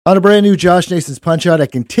On a brand new Josh Nason's Punch-Out, I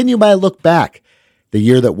continue my look back, the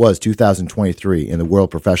year that was 2023 in the world of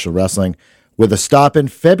professional wrestling, with a stop in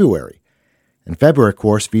February. And February, of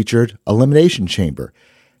course, featured Elimination Chamber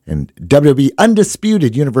and WWE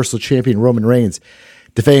Undisputed Universal Champion Roman Reigns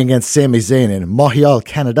defending against Sami Zayn in Montreal,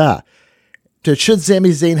 Canada. Should Sami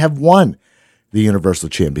Zayn have won the Universal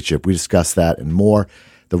Championship? We discussed that and more.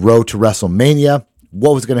 The road to WrestleMania,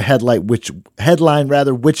 what was going to headline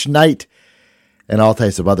which night, and all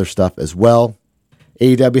types of other stuff as well.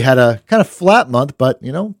 AEW had a kind of flat month, but,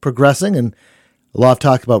 progressing, and a lot of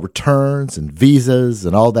talk about returns and visas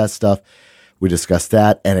and all that stuff. We discussed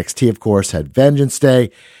that. NXT, of course, had Vengeance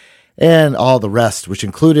Day and all the rest, which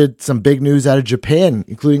included some big news out of Japan,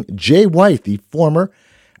 including Jay White, the former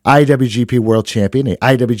IWGP World Champion, a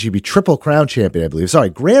IWGP Triple Crown Champion, I believe. Sorry,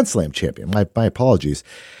 Grand Slam Champion. My apologies.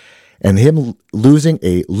 And him losing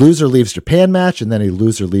a loser leaves Japan match and then a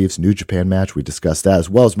loser leaves New Japan match. We discussed that, as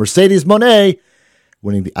well as Mercedes Moné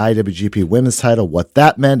winning the IWGP Women's title, what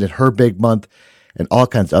that meant in her big month, and all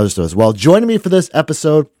kinds of other stuff as well. Joining me for this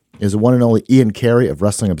episode is the one and only Ian Carey of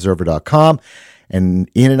WrestlingObserver.com. And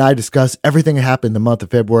Ian and I discuss everything that happened in the month of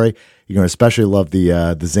February. You're going to especially love the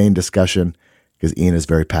Zayn discussion because Ian is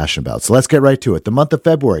very passionate about it. So let's get right to it. The month of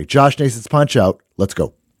February, Josh Nason's Punch-Out. Let's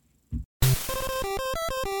go.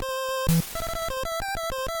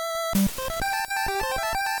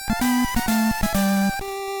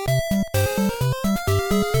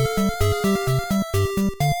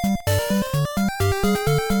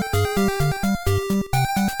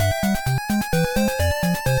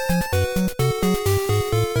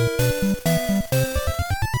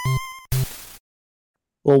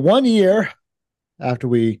 Well, 1 year after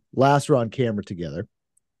we last were on camera together,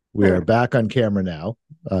 we are back on camera now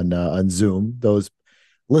on Zoom. Those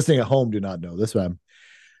listening at home do not know this, but I'm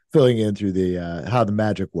filling in through the how the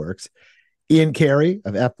magic works. Ian Carey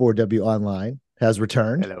of F4W Online has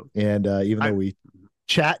returned. Hello. And even though we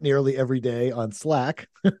chat nearly every day on Slack,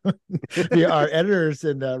 our editors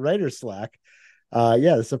and writers Slack,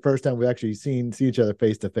 this is the first time we've actually seen each other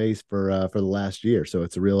face to face for the last year. So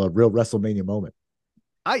it's a real WrestleMania moment.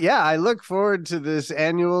 I look forward to this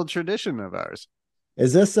annual tradition of ours.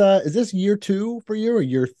 Is this year 2 for you or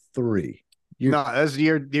year 3? No, that's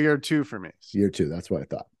year 2 for me. Year 2. That's what I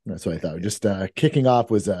thought. Just kicking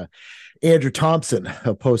off was Andrew Thompson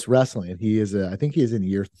of Post Wrestling, and he is I think he is in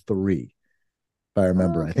year 3, if I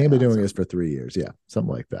remember. I think I've been doing this for 3 years. Yeah,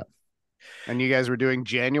 something like that. And you guys were doing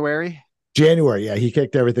January. Yeah, he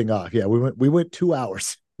kicked everything off. Yeah, we went 2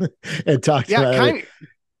 hours and talked about it.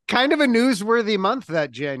 Kind of a newsworthy month,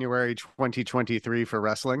 that January 2023 for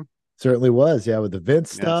wrestling. Certainly was, yeah, with the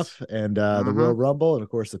Vince stuff and the Royal Rumble, and of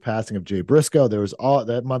course the passing of Jay Briscoe.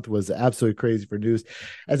 That month was absolutely crazy for news.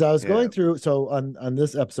 As I was going through, so on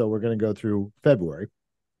this episode, we're going to go through February,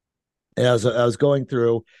 and I was going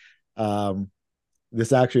through.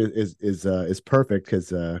 This actually is perfect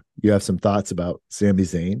because you have some thoughts about Sami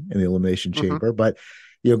Zayn and the Elimination Chamber, but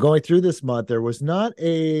going through this month, there was not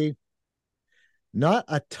a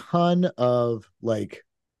ton of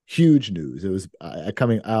huge news. It was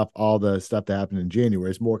coming off all the stuff that happened in January.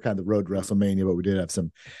 It's more kind of the road to WrestleMania, but we did have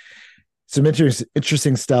some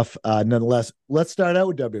interesting stuff nonetheless. Let's start out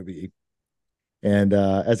with WWE. And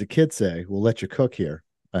as a kid say, we'll let you cook here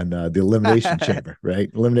on the Elimination Chamber, right?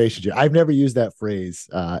 Elimination Chamber. I've never used that phrase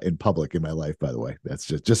in public in my life, by the way. That's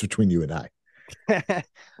just between you and I.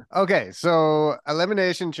 Okay, so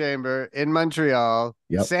Elimination Chamber in Montreal.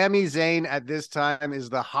 Yep. Sami Zayn at this time is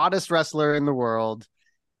the hottest wrestler in the world.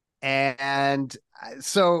 And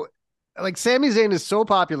so Sami Zayn is so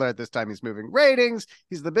popular at this time. He's moving ratings.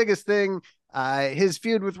 He's the biggest thing. His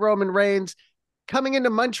feud with Roman Reigns coming into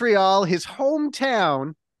Montreal, his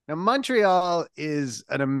hometown. Now, Montreal is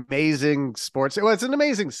an amazing sports. Well, it's an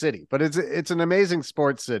amazing city, but it's an amazing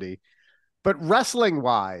sports city. But wrestling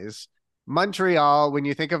wise, Montreal, when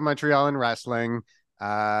you think of Montreal in wrestling,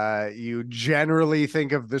 you generally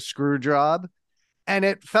think of the screw job. And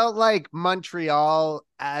it felt like Montreal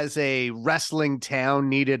as a wrestling town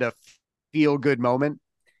needed a feel-good moment.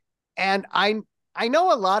 And I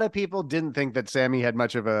know a lot of people didn't think that Sami had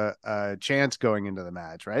much of a chance going into the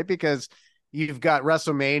match, right? Because you've got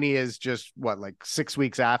WrestleMania is just 6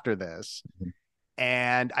 weeks after this. Mm-hmm.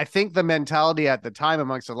 And I think the mentality at the time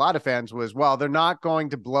amongst a lot of fans was, well, they're not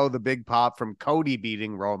going to blow the big pop from Cody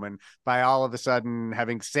beating Roman by all of a sudden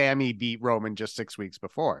having Sami beat Roman just 6 weeks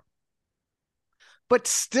before. But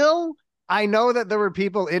still, I know that there were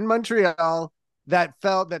people in Montreal that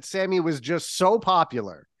felt that Sami was just so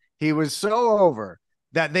popular. He was so over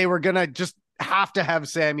that they were going to just have to have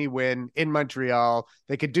Sami win in Montreal.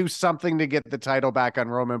 They could do something to get the title back on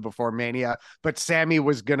Roman before Mania, but Sami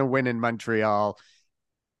was going to win in Montreal.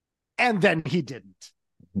 And then he didn't.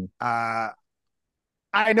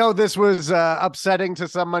 I know this was upsetting to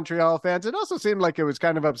some Montreal fans. It also seemed like it was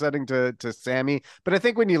kind of upsetting to Sami. But I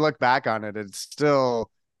think when you look back on it, it's still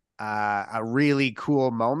a really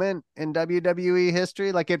cool moment in WWE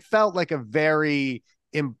history. Like it felt like a very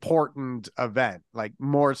important event, like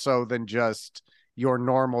more so than just your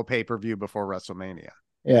normal pay-per-view before WrestleMania.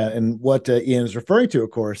 Yeah, and what Ian is referring to,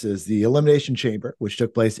 of course, is the Elimination Chamber, which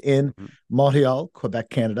took place in Montreal, Quebec,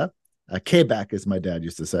 Canada. Quebec, as my dad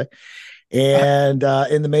used to say. And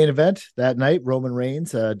in the main event that night, Roman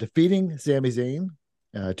Reigns defeating Sami Zayn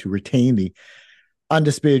to retain the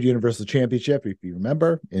undisputed Universal Championship. If you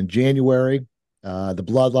remember, in January, the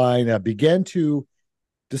Bloodline began to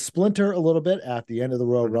splinter a little bit at the end of the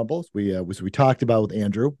Royal Rumbles. We talked about with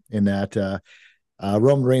Andrew in that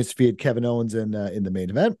Roman Reigns defeated Kevin Owens in the main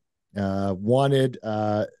event. Wanted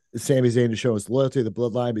Sami Zayn to show his loyalty to the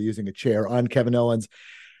Bloodline by using a chair on Kevin Owens.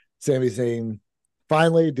 Sami Zayn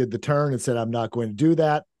finally did the turn and said, I'm not going to do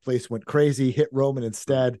that. Place went crazy, hit Roman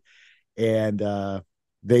instead. And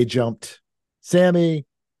they jumped Sami.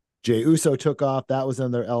 Jey Uso took off. That was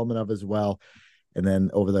another element of as well. And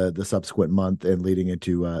then over the subsequent month and leading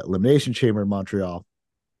into Elimination Chamber in Montreal,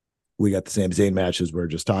 we got the Sami Zayn matches we're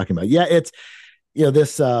just talking about. Yeah, it's,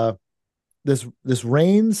 this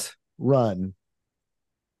Reigns run,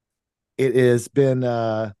 it has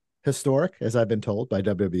been historic, as I've been told by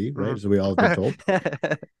WWE, right? As we all have been told.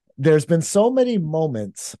 There's been so many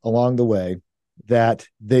moments along the way that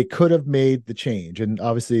they could have made the change. And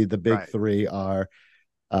obviously the big three are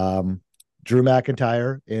Drew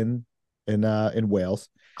McIntyre in Wales.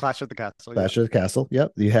 Clash at the Castle. Clash at the Castle.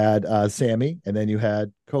 Yep. You had Sami, and then you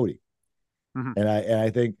had Cody. And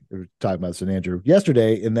I think we were talking about this with Andrew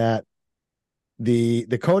yesterday, in that the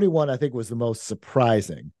Cody one, I think, was the most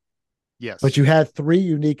surprising. Yes. But you had three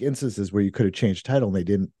unique instances where you could have changed title,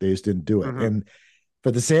 and they just didn't do it. And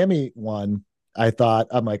for the Sami one,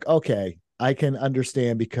 I'm like, okay, I can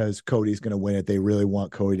understand, because Cody's going to win it. They really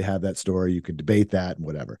want Cody to have that story. You could debate that and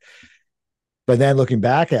whatever. But then looking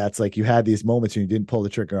back at, it's like you had these moments and you didn't pull the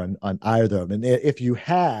trigger on either of them. And if you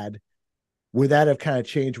had, would that have kind of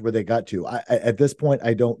changed where they got to? At this point,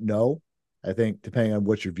 I don't know. I think depending on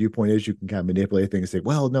what your viewpoint is, you can kind of manipulate things and say,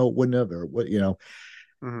 well, no, it wouldn't have, or what,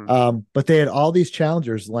 but they had all these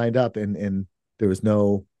challengers lined up, and there was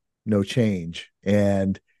no change.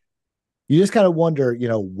 And you just kind of wonder,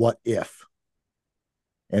 what if?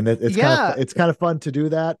 And it's kind of fun to do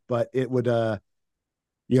that, but it would,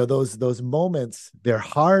 those moments, they're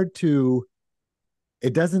hard to,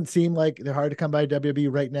 it doesn't seem like they're hard to come by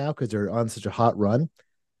WWE right now because they're on such a hot run.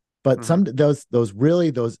 But some those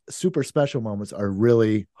super special moments are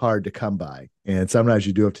really hard to come by, and sometimes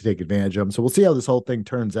you do have to take advantage of them. So we'll see how this whole thing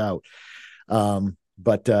turns out.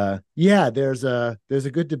 But there's a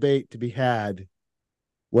good debate to be had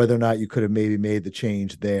whether or not you could have maybe made the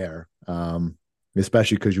change there,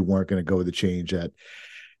 especially because you weren't going to go with the change at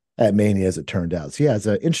Mania as it turned out. So yeah, it's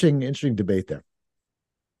an interesting debate there.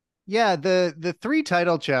 Yeah, the three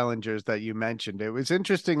title challengers that you mentioned, it was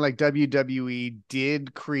interesting. Like WWE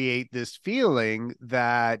did create this feeling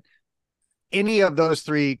that any of those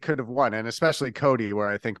three could have won, and especially Cody, where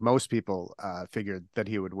I think most people figured that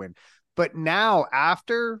he would win. But now,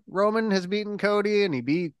 after Roman has beaten Cody and he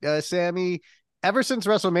beat Sami, ever since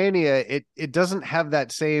WrestleMania, it doesn't have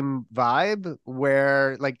that same vibe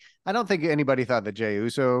where, like, I don't think anybody thought that Jey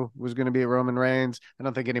Uso was going to beat Roman Reigns. I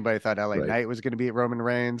don't think anybody thought LA Knight was going to beat Roman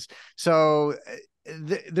Reigns. So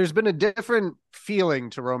there's been a different feeling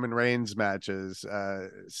to Roman Reigns matches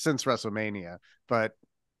since WrestleMania. But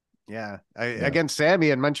against Sami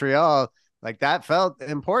in Montreal, like, that felt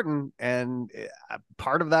important. And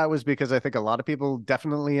part of that was because I think a lot of people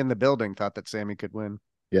definitely in the building thought that Sami could win.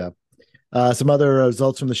 Yeah. Some other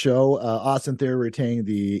results from the show: Austin Theory retaining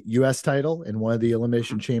the U.S. title in one of the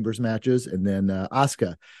Elimination Chambers matches, and then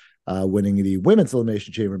Asuka winning the Women's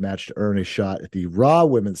Elimination Chamber match to earn a shot at the Raw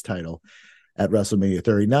Women's title at WrestleMania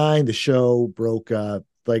 39. The show broke,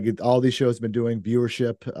 like all these shows have been doing,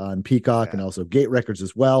 viewership on Peacock and also Gate Records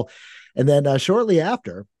as well. And then shortly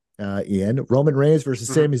after, Ian, Roman Reigns versus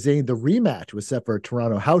Sami Zayn, the rematch was set for a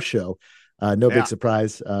Toronto house show. Big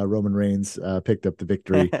surprise. Roman Reigns picked up the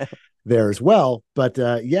victory there as well. But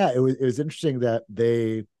it was interesting that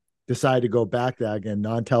they decided to go back that again,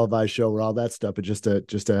 non-televised show or all that stuff, but just to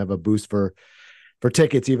have a boost for for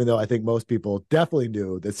tickets, even though I think most people definitely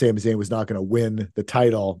knew that Sami Zayn was not going to win the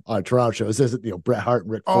title on a Toronto show. This isn't, Bret Hart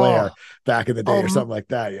and Ric Flair Oh, back in the day or something like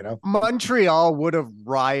that. Montreal would have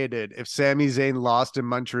rioted if Sami Zayn lost in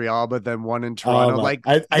Montreal, but then won in Oh Toronto. my, Like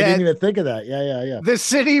I didn't that, even think of that. Yeah. the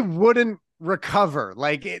city wouldn't recover.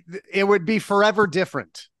 Like it would be forever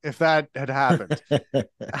different if that had happened.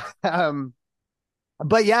 um,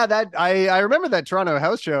 but yeah, that I remember that Toronto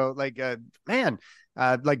house show. Like, man,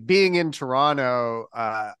 like being in Toronto,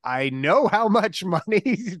 I know how much money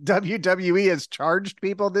WWE has charged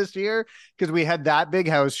people this year because we had that big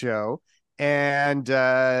house show. And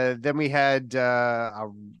then we had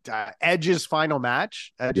Edge's final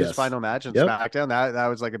match, Yes. on Yep. SmackDown. That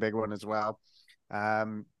was like a big one as well.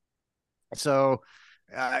 Um, so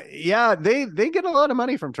yeah, they get a lot of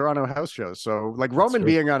money from Toronto house shows. So like That's Roman true.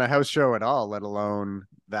 being on a house show at all, let alone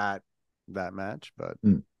that match. But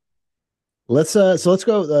Let's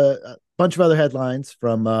go a bunch of other headlines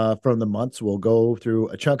from the months. We'll go through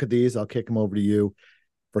a chunk of these. I'll kick them over to you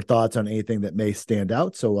for thoughts on anything that may stand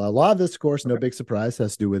out. So a lot of this, of course, no big surprise,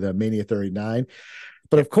 has to do with Mania 39.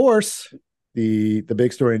 But of course, the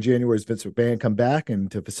big story in January is Vince McMahon come back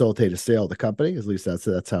and to facilitate a sale of the company. At least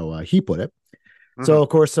that's how he put it. So, of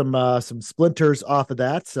course, some splinters off of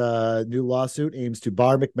that. New lawsuit aims to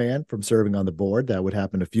bar McMahon from serving on the board. That would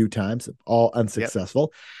happen a few times, all yep.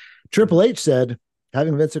 unsuccessful. Triple H said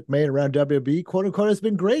having Vince McMahon around WWE, quote unquote, has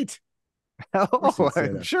been great. Oh,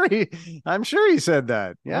 I'm sure he said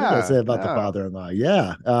that. What did I Yeah. say about the No. father-in-law?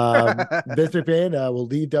 Yeah. Vince McMahon will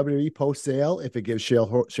leave WWE post-sale if it gives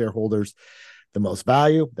shareholders the most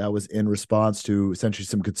value. That was in response to essentially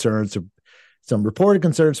some concerns, some reported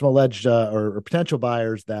concerns from alleged or potential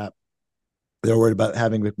buyers that they're worried about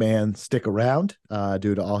having McMahon stick around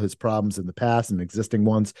due to all his problems in the past and existing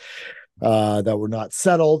ones that were not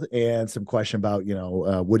settled, and some question about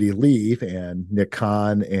would he leave? And Nick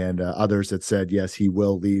Khan and others had said yes, he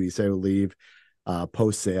will leave. He said he'll leave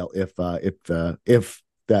post sale if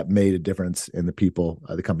that made a difference in the people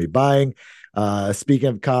the company buying. Speaking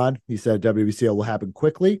of Khan, he said WBCL will happen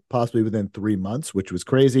quickly, possibly within 3 months, which was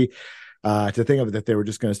crazy. To think of it that they were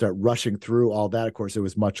just going to start rushing through all that. Of course, it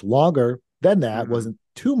was much longer than that. Wasn't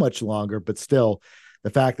too much longer, but still, the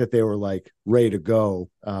fact that they were like ready to go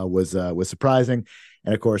was surprising.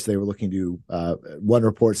 And of course, they were looking to one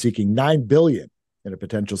report seeking $9 billion in a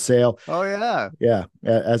potential sale. Oh yeah. Yeah,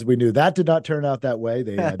 as we knew, that did not turn out that way.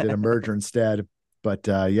 They did a merger instead. But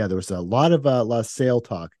yeah, there was a lot of sale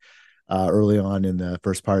talk early on in the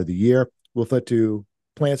first part of the year. We'll flip to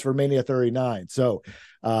plans for Mania 39. So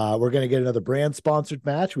we're going to get another brand sponsored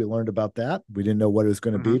match. We learned about that. We didn't know what it was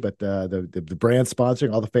going to be, but the brand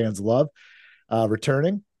sponsoring, all the fans love,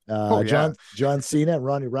 returning. Oh yeah. John Cena and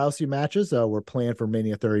Ronda Rousey matches were planned for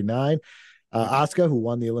Mania 39. Asuka, who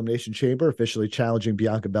won the Elimination Chamber, officially challenging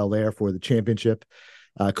Bianca Belair for the championship.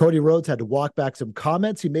 Cody Rhodes had to walk back some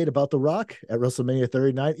comments he made about The Rock at WrestleMania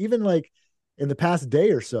 39. Even like in the past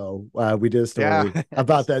day or so, we did a story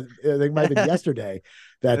about that. I think it might have been yesterday.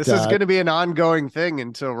 That this is going to be an ongoing thing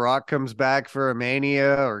until Rock comes back for a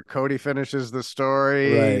Mania or Cody finishes the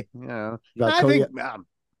story. Right. I Cody, think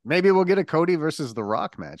maybe we'll get a Cody versus The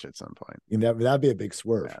Rock match at some point. That'd be a big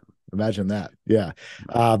swerve. Yeah. Imagine that. Yeah.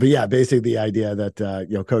 But yeah, basically the idea that,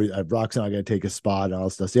 Cody, Rock's not going to take a spot and all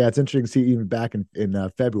this stuff. So yeah, it's interesting to see even back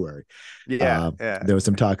in February. Yeah. There was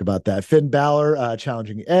some talk about that. Finn Balor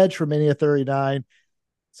challenging Edge for Mania 39.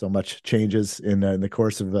 So much changes in the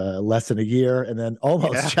course of less than a year, and then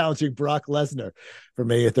almost challenging Brock Lesnar for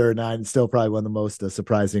Mania 39. Still probably one of the most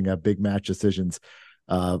surprising big match decisions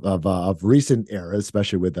of recent eras,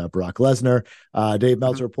 especially with Brock Lesnar. Dave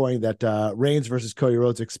Meltzer reporting that Reigns versus Cody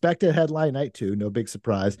Rhodes expected headline night 2. No big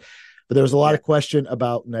surprise. But there was a lot of question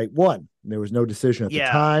about night 1. There was no decision at the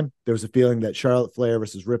time. There was a feeling that Charlotte Flair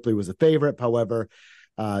versus Ripley was a favorite. However,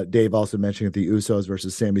 Dave also mentioned that the Usos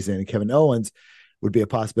versus Sami Zayn and Kevin Owens would be a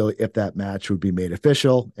possibility if that match would be made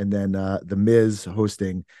official. And then The Miz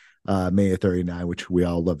hosting Mania 39, which we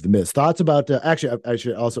all love The Miz. Thoughts about, actually, I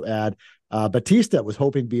should also add, Batista was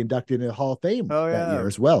hoping to be inducted into the Hall of Fame that year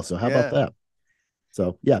as well. So how about that?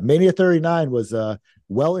 So yeah, Mania 39 was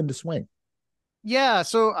well into swing. Yeah,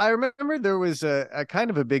 so I remember there was a kind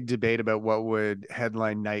of a big debate about what would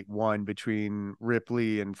headline night 1 between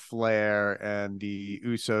Ripley and Flair and the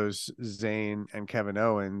Usos, Zayn and Kevin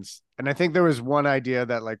Owens. And I think there was one idea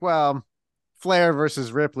that like, well, Flair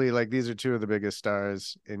versus Ripley, like these are two of the biggest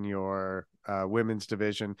stars in your women's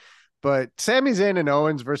division. But Sami Zayn and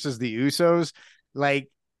Owens versus the Usos, like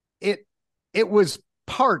it was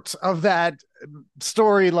part of that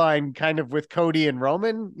storyline kind of with Cody and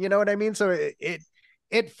Roman, you know what I mean? So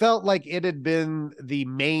it felt like it had been the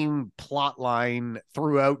main plot line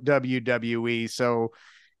throughout WWE. So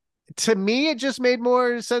to me, it just made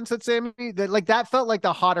more sense that that felt like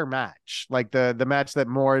the hotter match, like the match that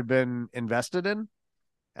more had been invested in.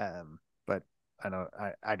 But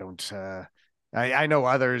I don't. I know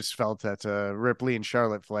others felt that Ripley and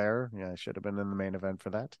Charlotte Flair, should have been in the main event for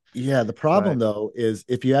that. Yeah, the problem though is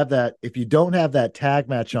if you don't have that tag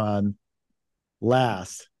match on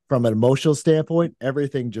last from an emotional standpoint,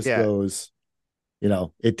 everything just goes,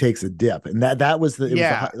 it takes a dip. And that was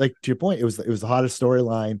like to your point, it was the hottest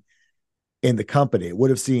storyline in the company. It would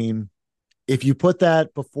have seen, if you put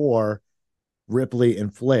that before Ripley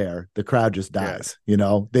and Flair, the crowd just dies.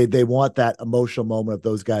 They want that emotional moment of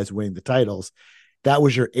those guys winning the titles. That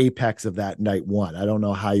was your apex of that night one. I don't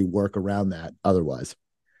know how you work around that otherwise.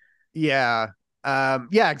 Yeah.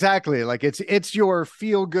 Exactly. Like it's your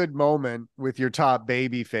feel good moment with your top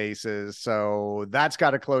baby faces. So that's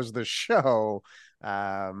got to close the show.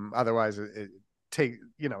 Otherwise it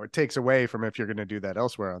takes away from if you're going to do that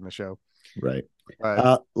elsewhere on the show. Right.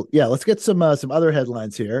 Let's get some other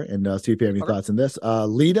headlines here and see if you have any thoughts on this.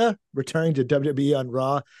 Lita returning to WWE on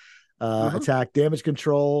Raw, attacked Damage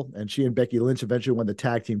Control, and she and Becky Lynch eventually won the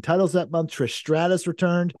tag team titles that month. Trish Stratus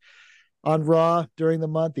returned on Raw during the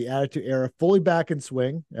month. The Attitude Era fully back in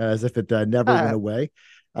swing, as if it never went away.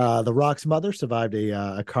 The Rock's mother survived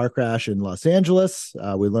a car crash in Los Angeles.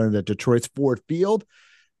 We learned that Detroit's Ford Field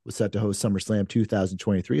was set to host SummerSlam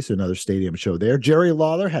 2023, so another stadium show there. Jerry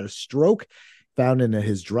Lawler had a stroke, found in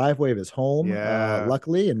his driveway of his home,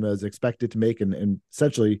 luckily, and was expected to make and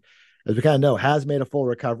essentially, as we kind of know, has made a full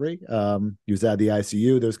recovery. He was at the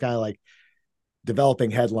ICU. There was kind of like developing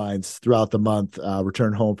headlines throughout the month,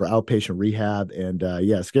 return home for outpatient rehab, and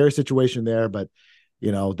scary situation there, but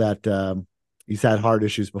that he's had heart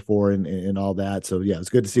issues before and all that. So it's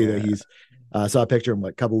good to see that he's saw a picture of him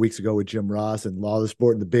a couple of weeks ago with Jim Ross and Lawler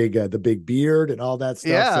sporting the big beard and all that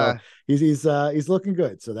stuff. So he's looking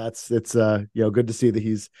good. So it's good to see that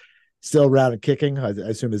he's still around and kicking. I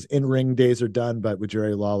assume his in-ring days are done, but with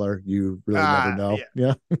Jerry Lawler, you really never know.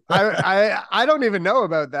 Yeah. I don't even know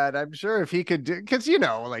about that. I'm sure if he could do, because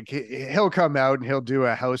like he'll come out and he'll do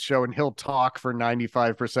a house show and he'll talk for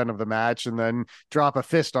 95% of the match and then drop a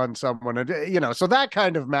fist on someone, and so that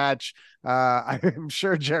kind of match, I'm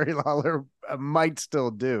sure Jerry Lawler might still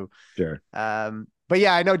do. Sure. But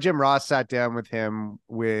yeah, I know Jim Ross sat down with him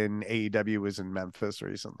when AEW was in Memphis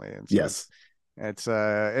recently, and so yes.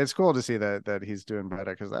 It's cool to see that he's doing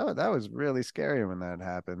better, because that was really scary when that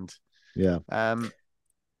happened. Yeah.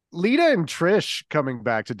 Lita and Trish coming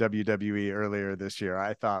back to WWE earlier this year,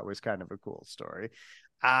 I thought was kind of a cool story.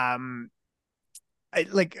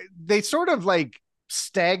 They sort of like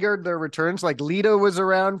staggered their returns. Like Lita was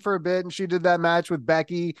around for a bit and she did that match with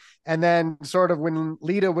Becky, and then sort of when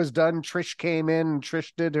Lita was done, Trish came in and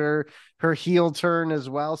Trish did her heel turn as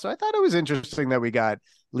well. So I thought it was interesting that we got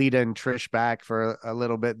Lita and Trish back for a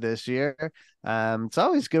little bit this year. It's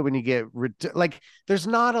always good when you get there's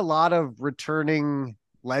not a lot of returning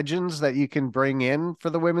legends that you can bring in for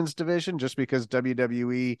the women's division, just because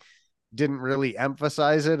WWE didn't really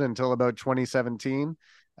emphasize it until about 2017.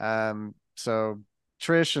 So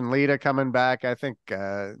Trish and Lita coming back, I think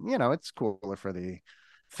it's cooler for the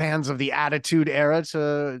fans of the Attitude Era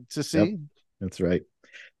to see. Yep, that's right.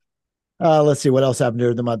 Let's see what else happened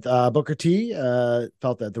during the month. Booker T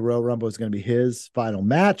felt that the Royal Rumble was going to be his final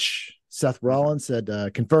match. Seth Rollins said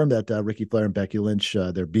confirmed that Ricky Flair and Becky Lynch,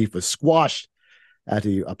 their beef was squashed at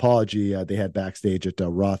the apology they had backstage at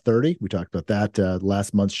Raw 30. We talked about that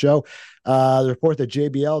last month's show. The report that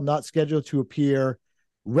JBL not scheduled to appear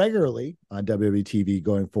regularly on WWE TV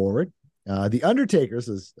going forward. The Undertaker's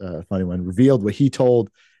is a funny one, revealed what he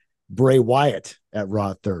told Bray Wyatt at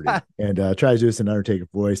Raw 30 and tried to do this in Undertaker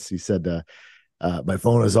voice. He said, my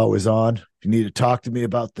phone is always on. If you need to talk to me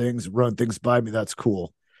about things, run things by me, that's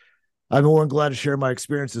cool. I'm more than glad to share my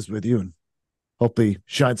experiences with you and hopefully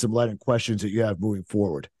shine some light on questions that you have moving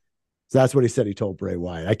forward. So that's what he said. He told Bray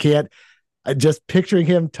Wyatt. Just picturing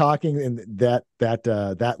him talking in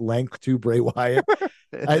that length to Bray Wyatt.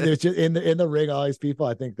 There's just in the ring, all these people.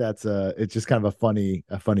 I think that's it's just kind of a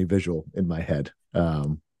funny visual in my head.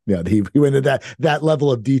 He went into that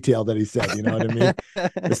level of detail that he said, you know what I mean?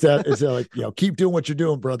 Instead like, keep doing what you're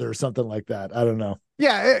doing, brother, or something like that. I don't know.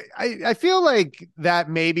 Yeah, I feel like that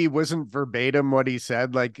maybe wasn't verbatim what he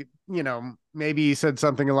said. Like, maybe he said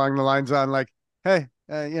something along the lines on like, hey,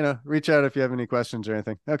 reach out if you have any questions or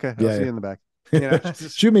anything. Okay, I'll see you in the back.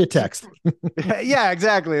 Shoot me a text. Yeah,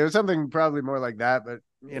 exactly. It was something probably more like that, but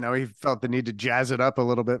he felt the need to jazz it up a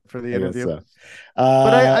little bit for the interview. So.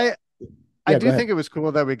 But I Yeah, go do ahead. think it was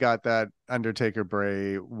cool that we got that Undertaker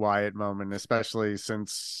Bray Wyatt moment, especially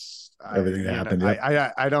since Everything that happened.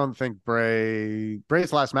 Yep. I don't think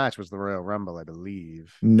Bray's last match was the Royal Rumble, I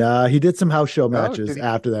believe. Nah, he did some house show Oh, matches did he?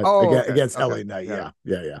 after that Oh, again okay, against okay, LA Knight. yeah.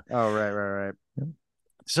 Yeah, yeah, yeah. Oh, right. Yeah.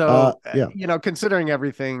 So, Yeah. considering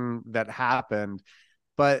everything that happened,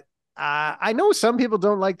 but I know some people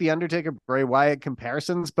don't like the Undertaker Bray Wyatt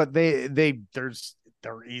comparisons, but they're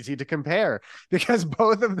easy to compare because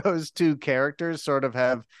both of those two characters sort of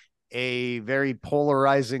have a very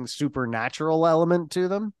polarizing supernatural element to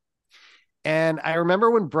them. And I remember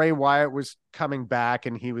when Bray Wyatt was coming back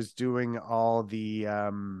and he was doing all the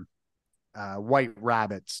White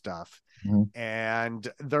Rabbit stuff. Mhm. And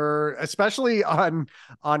they're especially on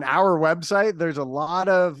our website, there's a lot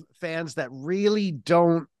of fans that really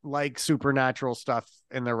don't like supernatural stuff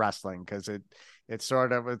in their wrestling because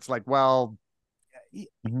it's like, well,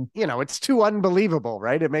 Mhm. it's too unbelievable,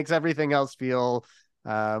 right? It makes everything else feel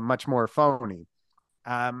much more phony.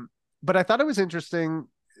 But I thought it was interesting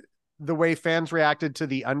the way fans reacted to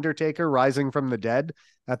the Undertaker rising from the dead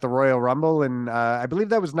at the Royal Rumble, and I believe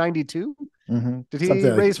that was 92. Did he Something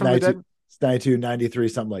like raise from the 92, dead? 92, 93,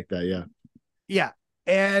 something like that. Yeah. Yeah.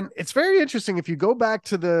 And it's very interesting if you go back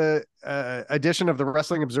to the edition of the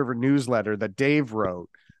Wrestling Observer newsletter that Dave wrote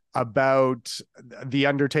about the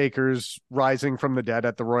Undertaker's rising from the dead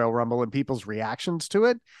at the Royal Rumble and people's reactions to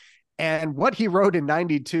it. And what he wrote in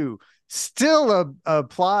 92 still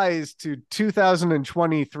applies to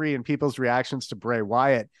 2023 and people's reactions to Bray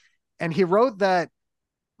Wyatt. And he wrote that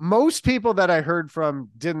most people that I heard from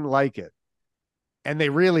didn't like it. And they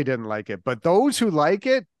really didn't like it. But those who like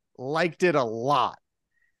it liked it a lot.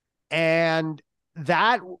 And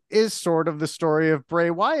that is sort of the story of Bray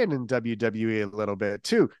Wyatt in WWE a little bit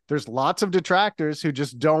too. There's lots of detractors who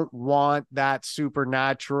just don't want that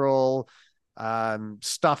supernatural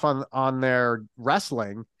stuff on their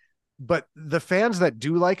wrestling, but the fans that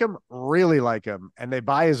do like him really like him, and they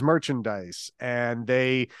buy his merchandise and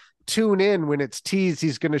they tune in when it's teased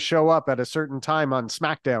he's going to show up at a certain time on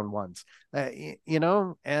SmackDown once,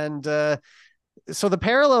 and so the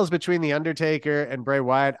parallels between the Undertaker and Bray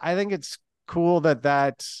Wyatt, I think it's cool that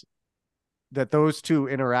those two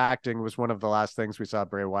interacting was one of the last things we saw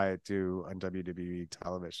Bray Wyatt do on WWE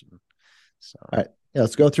television. So, All right. Yeah,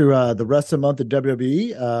 let's go through the rest of the month at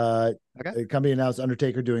WWE. okay. The company announced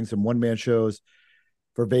Undertaker doing some one-man shows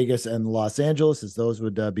for Vegas and Los Angeles as those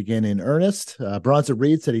would begin in earnest. Bronson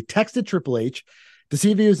Reed said he texted Triple H to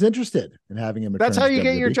see if he was interested in having him return That's how to you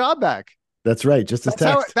get WWE. your job back. That's right. Just as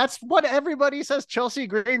text. That's what everybody says. Chelsea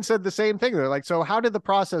Green said the same thing. They're like, so how did the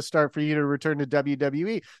process start for you to return to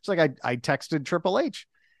WWE? It's like, I texted Triple H,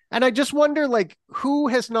 and I just wonder, like, who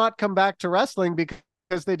has not come back to wrestling because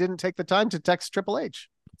they didn't take the time to text Triple H.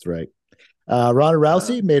 That's right. Ronda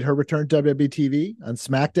Rousey made her return to WWE TV on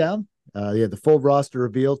SmackDown. They had the full roster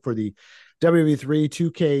revealed for the WWE 3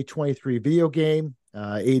 2K23 video game.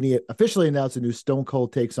 AD officially announced a new Stone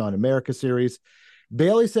Cold Takes on America series.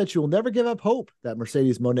 Bayley said she will never give up hope that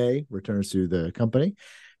Mercedes Moné returns to the company.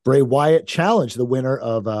 Bray Wyatt challenged the winner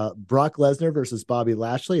of Brock Lesnar versus Bobby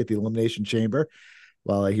Lashley at the Elimination Chamber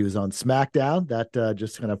while he was on SmackDown. That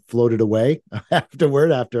just kind of floated away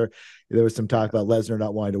afterward, after there was some talk about Lesnar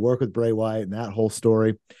not wanting to work with Bray Wyatt and that whole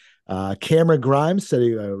story. Cameron Grimes said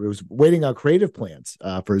he was waiting on creative plans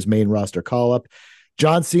for his main roster call-up.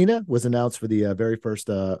 John Cena was announced for the very first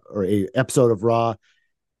episode of Raw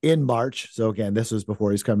in March. So again, this was before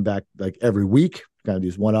he's coming back like every week, kind of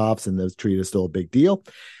these one-offs, and those treated as still a big deal.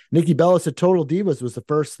 Nikki Bella said Total Divas was the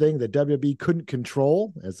first thing that WWE couldn't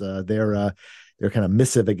control as their kind of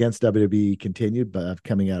missive against WWE continued, but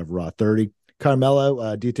coming out of Raw 30.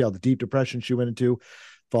 Carmella detailed the deep depression she went into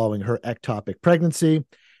following her ectopic pregnancy.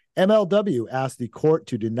 MLW asked the court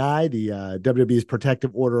to deny the WWE's protective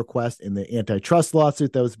order request in the antitrust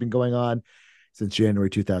lawsuit that has been going on since January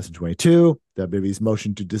 2022. WWE's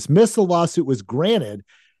motion to dismiss the lawsuit was granted,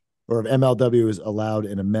 or if MLW was allowed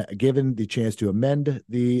given the chance to amend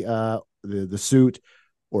the suit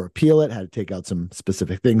or appeal it, had to take out some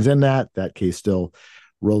specific things in that. That case still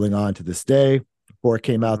rolling on to this day. Before it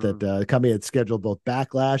came out that the company had scheduled both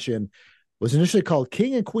Backlash and was initially called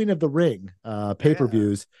King and Queen of the Ring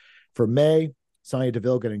pay-per-views for May. Sonya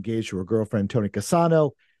Deville got engaged to her girlfriend, Tony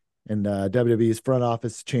Cassano. And WWE's front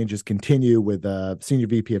office changes continue with Senior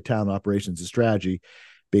VP of Talent Operations and Strategy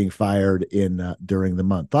being fired during the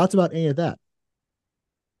month. Thoughts about any of that?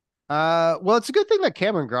 Well, it's a good thing that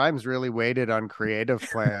Cameron Grimes really waited on creative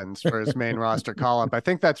plans for his main roster call-up. I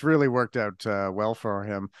think that's really worked out well for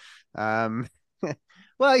him.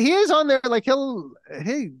 Well, he is on there. Like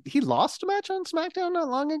he lost a match on SmackDown not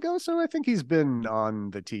long ago, so I think he's been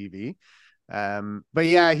on the TV. But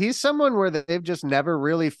yeah, he's someone where they've just never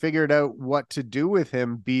really figured out what to do with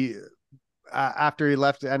him after he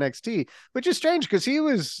left NXT, which is strange because he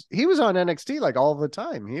was on NXT like all the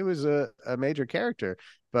time. He was a major character,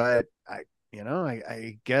 but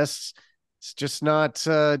I guess it's just not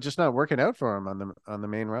working out for him on the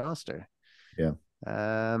main roster. Yeah.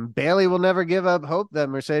 Bailey will never give up hope that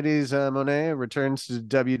Mercedes Moné returns to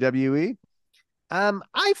WWE.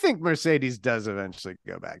 I think Mercedes does eventually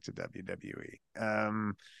go back to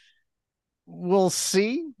WWE. We'll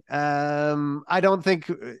see. I don't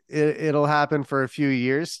think it'll happen for a few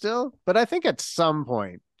years still, but I think at some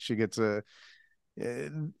point she gets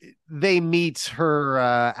they meet her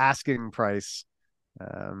asking price.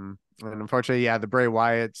 And unfortunately, yeah, the Bray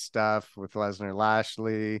Wyatt stuff with Lesnar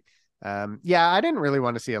Lashley. Yeah, I didn't really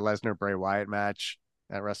want to see a Lesnar Bray Wyatt match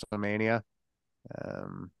at WrestleMania.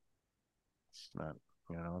 It's not,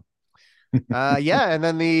 you know. Yeah, and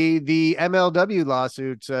then the MLW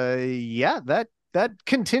lawsuit. Yeah, that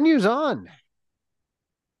continues on.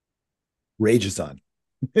 Rages on.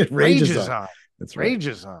 It rages on. That's right.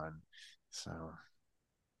 Rages on. So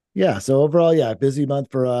yeah. So overall, yeah, busy month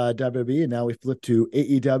for WWE, and now we flip to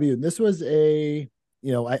AEW, and this was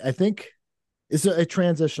I think it's a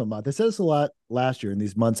transitional month. I said this a lot last year in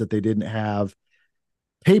these months that they didn't have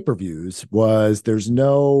pay-per-views. Was there's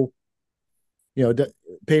no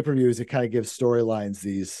pay-per-views, it kind of gives storylines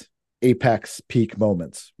these apex peak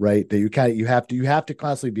moments, right? That you have to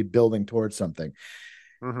constantly be building towards something.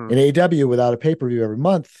 In AEW, without a pay-per-view every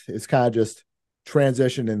month, it's kind of just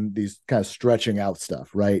transition and these kind of stretching out stuff,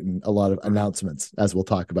 right? And a lot of announcements, as we'll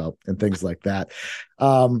talk about, and things like that.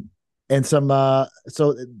 And some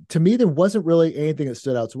so to me, there wasn't really anything that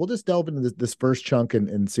stood out. So we'll just delve into this first chunk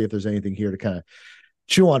and see if there's anything here to kind of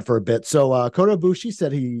chew on for a bit. So Kota Ibushi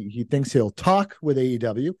said he thinks he'll talk with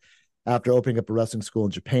AEW after opening up a wrestling school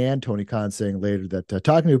in Japan. Tony Khan saying later that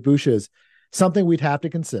talking to Ibushi is something we'd have to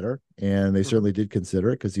consider, and they certainly did consider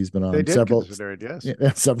it because he's been on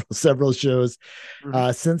several shows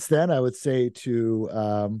since then. I would say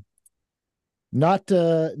to not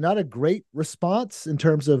a great response in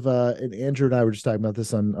terms of and Andrew and I were just talking about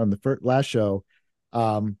this on the last show.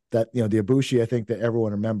 That the Ibushi I think that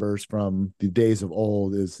everyone remembers from the days of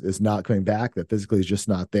old is not coming back, that physically is just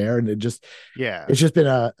not there, and it's just been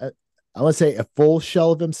I want to say a full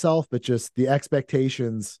shell of himself, but just the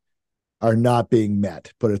expectations are not being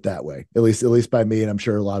met, put it that way, at least by me, and I'm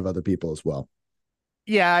sure a lot of other people as well.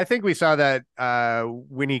 Yeah, I think we saw that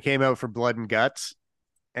when he came out for Blood and Guts,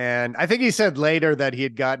 and I think he said later that he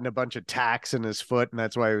had gotten a bunch of tacks in his foot and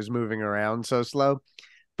that's why he was moving around so slow.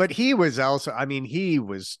 But he was also, he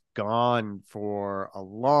was gone for a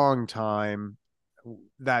long time.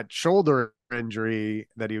 That shoulder injury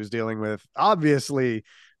that he was dealing with obviously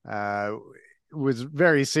was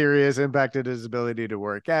very serious, impacted his ability to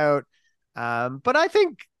work out. But I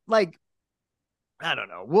think, I don't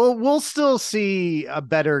know, we'll still see a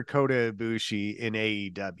better Kota Ibushi in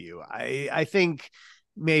AEW. I think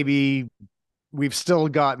maybe we've still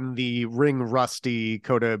gotten the ring rusty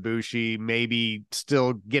Kota Ibushi, maybe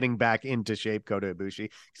still getting back into shape Kota Ibushi.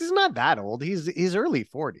 He's not that old. He's early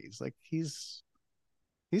 40s. Like he's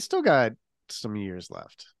still got some years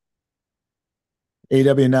left.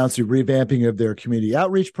 AEW announced a revamping of their community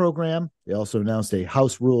outreach program. They also announced a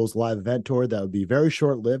House Rules live event tour that would be very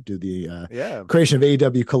short-lived due to the creation of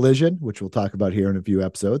AEW Collision, which we'll talk about here in a few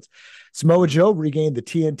episodes. Samoa Joe regained the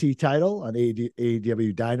TNT title on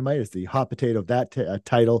AEW Dynamite as the hot potato of that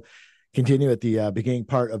title continue at the beginning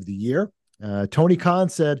part of the year. Tony Khan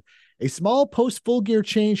said a small post-Full Gear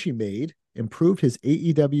change he made improved his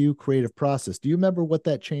AEW creative process. Do you remember what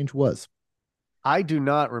that change was? I do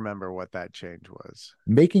not remember what that change was.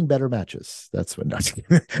 Making better matches. That's what.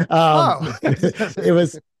 It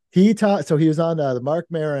was. He taught. So he was on the Mark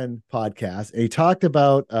Maron podcast, and he talked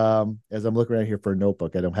about. As I'm looking around here for a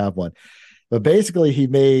notebook, I don't have one, but basically he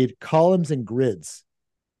made columns and grids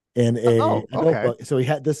in a notebook. So he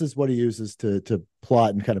had. This is what he uses to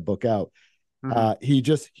plot and kind of book out. He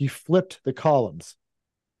flipped the columns.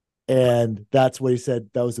 And that's what he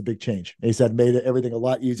said. That was a big change. And he said made everything a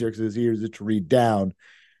lot easier because it was easier to read down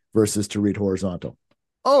versus to read horizontal.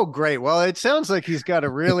 Oh, great. Well, it sounds like he's got a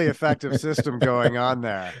really effective system going on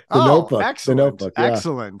there. Notebook. Excellent. The notebook. Yeah.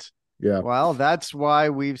 Excellent. Yeah. Well, that's why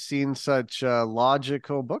we've seen such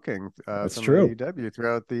logical booking that's from true. AEW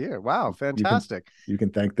throughout the year. Wow. Fantastic. You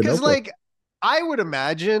can thank the notebook. I would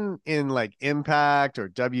imagine in Impact or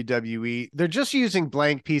WWE, they're just using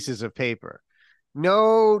blank pieces of paper.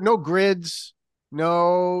 No grids,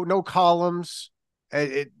 no columns.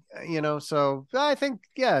 So I think,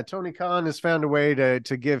 Tony Khan has found a way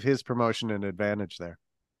to give his promotion an advantage there.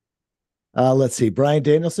 Let's see. Brian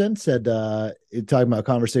Danielson said, talking about a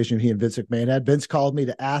conversation he and Vince McMahon had, Vince called me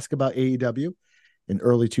to ask about AEW in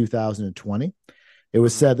early 2020. It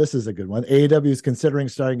was said, this is a good one. AEW is considering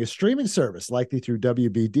starting a streaming service, likely through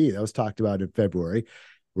WBD. That was talked about in February.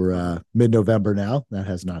 We're mid-November now. That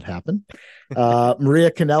has not happened. Maria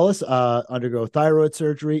Kanellis undergo thyroid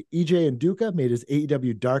surgery. EJ Nduka made his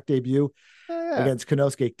AEW Dark debut against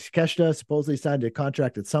Konosuke Takeshita. Supposedly signed a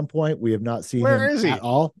contract at some point. We have not seen Where him is he? at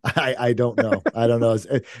all. I don't know. I don't know.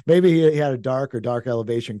 Maybe he had a dark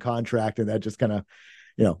elevation contract, and that just kind of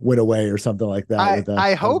went away or something like that.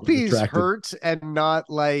 I hope he's hurt and not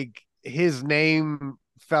like his name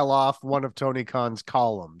fell off one of Tony Khan's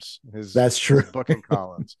columns. That's true. His booking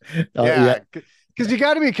columns. Yeah. Because you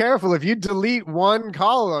got to be careful. If you delete one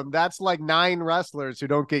column, that's like 9 wrestlers who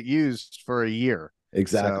don't get used for a year.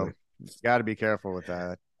 Exactly. So got to be careful with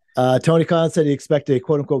that. Tony Khan said he expected a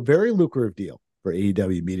quote unquote very lucrative deal for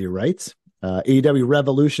AEW media rights. AEW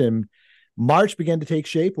Revolution March began to take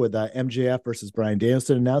shape with MJF versus Bryan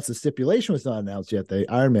Danielson announced. The stipulation was not announced yet, the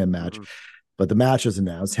Iron Man match, but the match was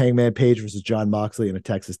announced. Hangman Page versus John Moxley in a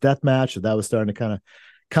Texas death match. So that was starting to kind of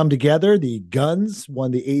come together. The Guns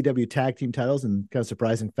won the AEW tag team titles in kind of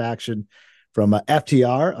surprising fashion from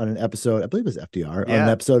FTR on an episode, I believe it was FTR, on an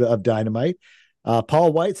episode of Dynamite.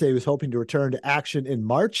 Paul White said he was hoping to return to action in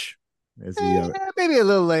March. Maybe a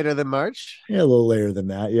little later than March. Yeah, a little later than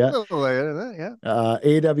that. Yeah. A little later than that, yeah.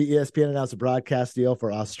 AEW ESPN announced a broadcast deal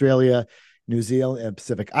for Australia, New Zealand, and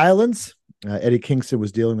Pacific Islands. Eddie Kingston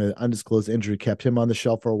was dealing with an undisclosed injury, kept him on the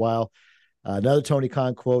shelf for a while. Another Tony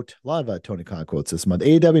Khan quote, a lot of Tony Khan quotes this month.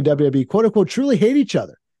 AEW and WWE, quote unquote, truly hate each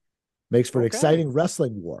other. Makes for an exciting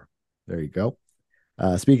wrestling war. There you go.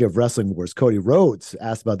 Speaking of wrestling wars, Cody Rhodes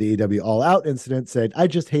asked about the AEW All Out incident, said, I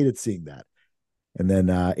just hated seeing that. And then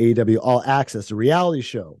AEW All Access, a reality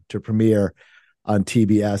show to premiere on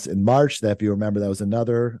TBS in March. That, if you remember, that was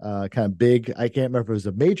another kind of big, I can't remember if it was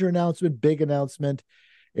a major announcement, big announcement,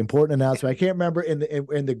 important announcement. I can't remember in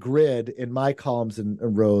the grid, in my columns and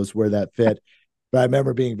rows where that fit. But I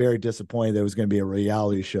remember being very disappointed that it was going to be a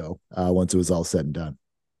reality show once it was all said and done.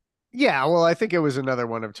 Yeah, well, I think it was another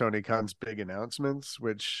one of Tony Khan's big announcements,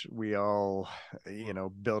 which we all,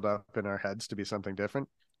 build up in our heads to be something different.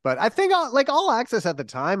 But I think like All Access at the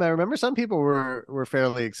time, I remember some people were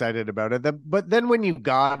fairly excited about it. But then when you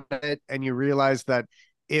got it and you realized that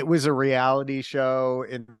it was a reality show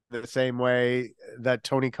in the same way that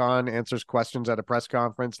Tony Khan answers questions at a press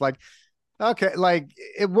conference, like, okay, like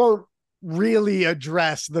it won't really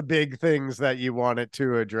address the big things that you want it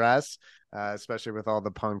to address, especially with all the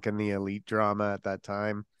Punk and the Elite drama at that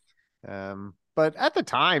time. But at the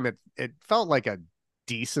time, it felt like a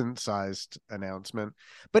decent sized announcement.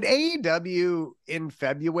 But AEW in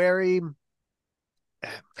February,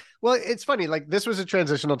 well, it's funny, like this was a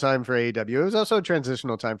transitional time for AEW. It was also a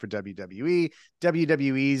transitional time for WWE.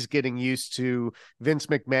 WWE's getting used to Vince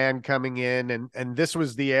McMahon coming in, and this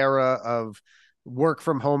was the era of work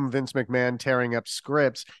from home Vince McMahon tearing up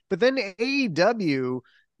scripts. But then AEW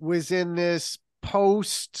was in this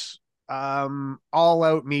post all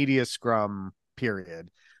out media scrum period,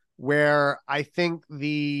 where I think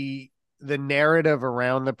the narrative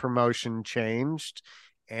around the promotion changed.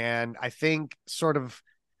 And I think in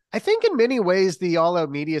many ways, the All Out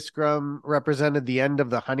Media Scrum represented the end of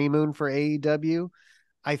the honeymoon for AEW.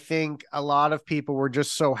 I think a lot of people were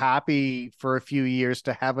just so happy for a few years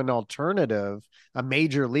to have an alternative, a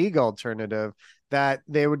major league alternative, that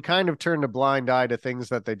they would kind of turn a blind eye to things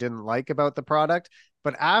that they didn't like about the product.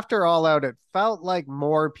 But after All Out, it felt like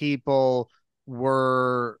more people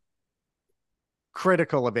were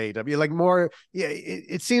critical of AEW, like more. Yeah,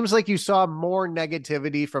 it seems like you saw more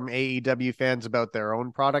negativity from AEW fans about their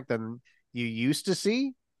own product than you used to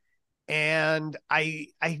see. And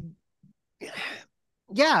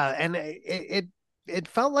yeah, and it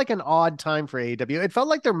felt like an odd time for AEW. It felt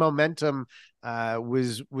like their momentum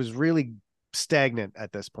was really stagnant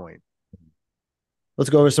at this point. Let's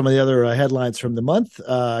go over some of the other headlines from the month.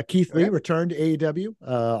 Keith Lee returned to AEW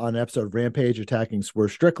on an episode of Rampage, attacking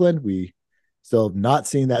Swerve Strickland. We still have not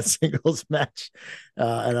seen that singles match, and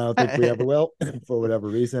I don't think we ever will for whatever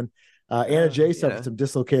reason. Anna Jay suffered some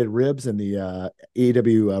dislocated ribs in the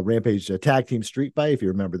AEW Rampage tag team street fight, if you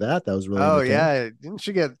remember that. That was really Didn't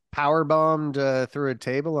she get power bombed through a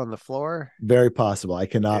table on the floor? Very possible. I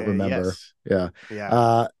cannot remember. Yes.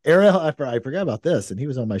 Yeah. Ariel, I forgot about this, and he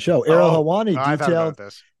was on my show. Ariel Helwani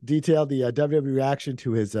detailed the WWE reaction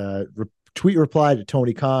to his tweet reply to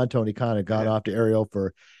Tony Khan. Tony Khan had gone off to Ariel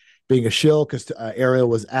for being a shill because Ariel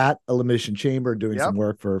was at Elimination Chamber doing some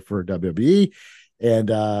work for WWE.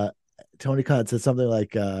 And Tony Khan said something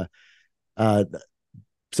like,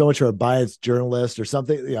 so much for a biased journalist or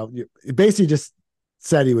something. It basically just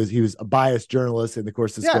said he was a biased journalist. And of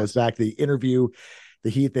course, this goes back to the interview, the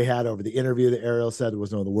heat they had over the interview that Ariel said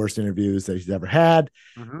was one of the worst interviews that he's ever had.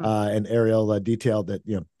 And Ariel detailed that,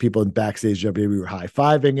 people in backstage WWE were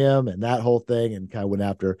high-fiving him and that whole thing, and kind of went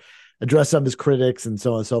after, addressed some of his critics and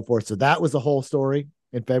so on and so forth. So that was the whole story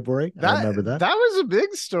in February. I remember that. That was a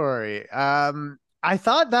big story. I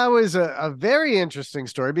thought that was a very interesting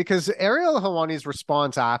story because Ariel Helwani's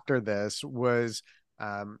response after this was,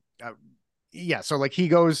 so like he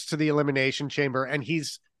goes to the Elimination Chamber and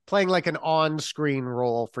he's playing like an on-screen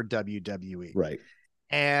role for WWE. Right.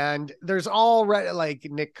 And there's already like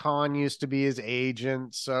Nick Khan used to be his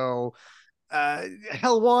agent. So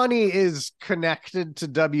Helwani is connected to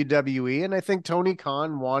WWE. And I think Tony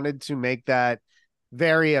Khan wanted to make that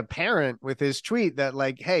very apparent with his tweet that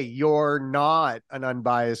like, hey, you're not an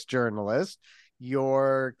unbiased journalist.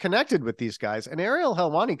 You're connected with these guys. And Ariel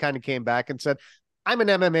Helwani kind of came back and said, I'm an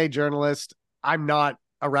MMA journalist. I'm not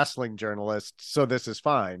a wrestling journalist. So this is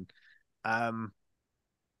fine.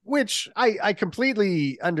 Which I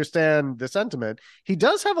completely understand the sentiment. He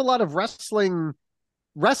does have a lot of wrestlers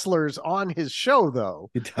on his show, though,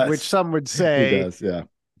 which some would say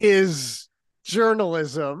is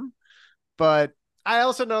journalism. But I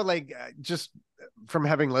also know, like, just from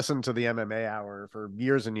having listened to the MMA Hour for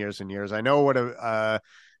years and years and years, I know what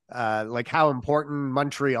like how important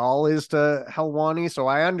Montreal is to Helwani. So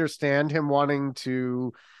I understand him wanting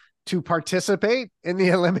to participate in the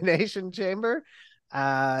Elimination Chamber.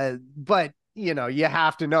 But you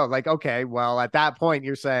have to know, like, okay, well, at that point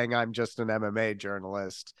you're saying I'm just an MMA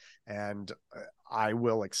journalist and I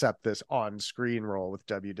will accept this on-screen role with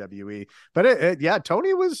WWE. But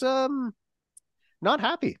Tony was not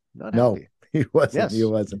happy. No, he wasn't. Yes. He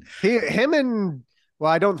wasn't.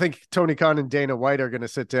 Well, I don't think Tony Khan and Dana White are going to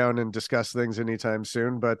sit down and discuss things anytime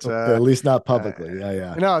soon, but at least not publicly.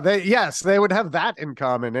 No, they would have that in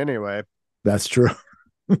common anyway. That's true.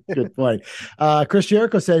 Good point. Chris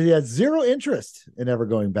Jericho said he has zero interest in ever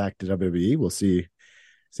going back to WWE. We'll see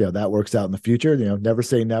how that works out in the future. Never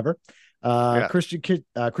say never. Christian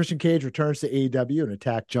Cage returns to AEW and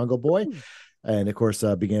attack Jungle Boy, and of course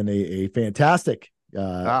began a fantastic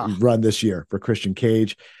run this year for Christian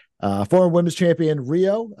Cage. Former women's champion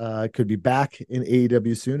Rio could be back in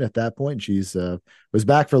AEW soon. At that point, she's was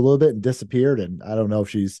back for a little bit and disappeared, and I don't know if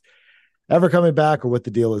she's ever coming back or what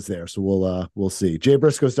the deal is there. So we'll see. Jay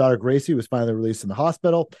Briscoe's daughter Gracie was finally released from the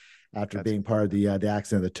hospital after being part of the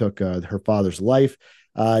accident that took her father's life.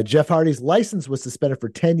 Jeff Hardy's license was suspended for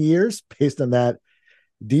 10 years based on that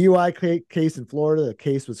DUI case in Florida. The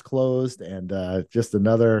case was closed, and just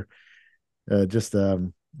another, I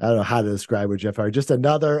don't know how to describe with Jeff Hardy. Just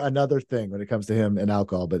another thing when it comes to him and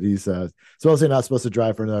alcohol. But he's supposedly not supposed to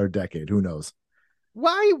drive for another decade. Who knows?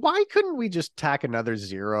 Why couldn't we just tack another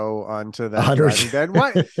zero onto that driving ban?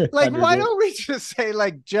 Why don't we just say,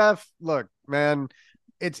 like, Jeff, look, man,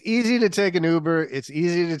 it's easy to take an Uber, it's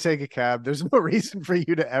easy to take a cab. There's no reason for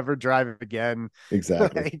you to ever drive again.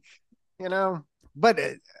 Exactly. But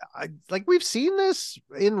like we've seen this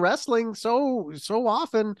in wrestling so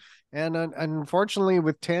often, and unfortunately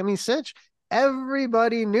with Tammy Sitch,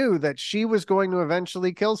 everybody knew that she was going to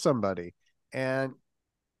eventually kill somebody, and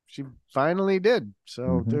she finally did.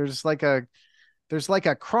 So there's like a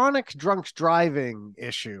chronic drunk driving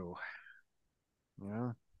issue.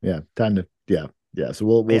 So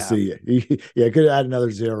we'll see. Could add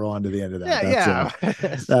another zero onto the end of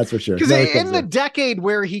that. That's for sure. Because in the decade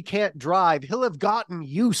where he can't drive, he'll have gotten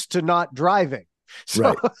used to not driving.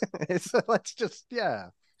 So, right. So let's just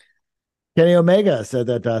Kenny Omega said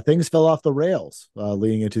that things fell off the rails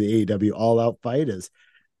leading into the AEW All Out fight as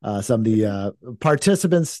some of the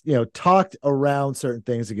participants, talked around certain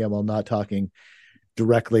things again while not talking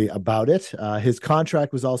directly about it. His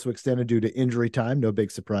contract was also extended due to injury time. No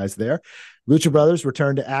big surprise there. Lucha Brothers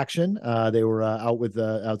returned to action. They were out with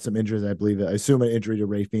some injuries, I believe. I assume an injury to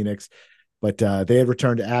Ray Phoenix, but they had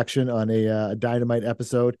returned to action on a Dynamite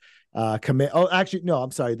episode. Actually, no,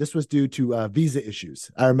 I'm sorry. This was due to visa issues.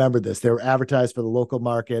 I remember this. They were advertised for the local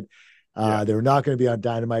market. They were not going to be on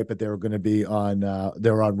Dynamite, but they were going to be on. They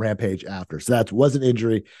were on Rampage after. So that wasn't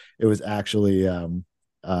injury. It was actually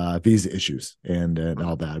visa issues and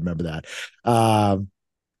all that. I remember that.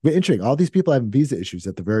 But interesting. All these people having visa issues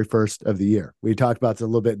at the very first of the year. We talked about this a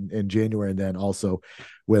little bit in January, and then also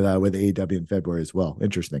with AEW in February as well.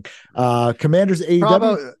 Interesting. Commanders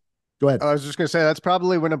AEW. Go ahead. I was just going to say that's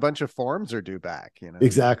probably when a bunch of forms are due back.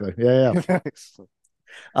 Exactly. Yeah.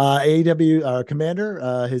 AEW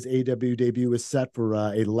Commander, his AEW debut was set for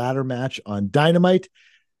a ladder match on Dynamite.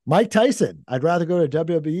 Mike Tyson, I'd rather go to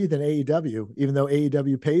WWE than AEW, even though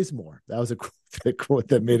AEW pays more. That was a quote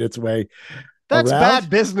that made its way That's around. bad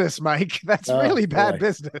business, Mike. That's really bad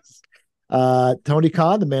business. Tony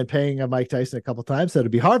Khan, the man paying Mike Tyson a couple times, said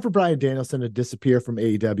it'd be hard for Bryan Danielson to disappear from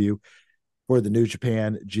AEW for the New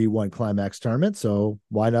Japan G1 Climax tournament. So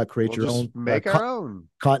why not create your own, make our own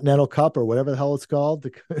Continental Cup or whatever the hell it's called?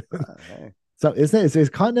 Hey. So is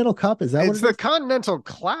Continental Cup? Is that it's the Continental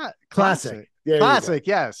Classic? Classic,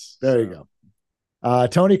 yes. There you go.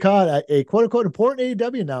 Tony Khan, a quote unquote important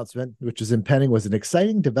AEW announcement, which is impending, was an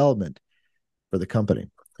exciting development for the company.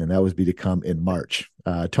 And that was to come in March.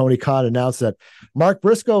 Tony Khan announced that Mark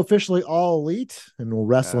Briscoe officially all elite and will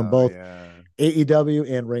wrestle in both AEW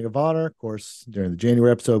and Ring of Honor. Of course, during the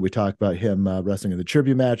January episode, we talked about him wrestling in the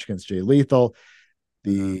tribute match against Jay Lethal.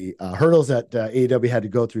 The hurdles that AEW had to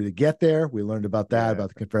go through to get there. We learned about that, about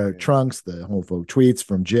the Confederate trunks, the homophobic tweets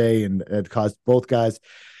from Jay, and it caused both guys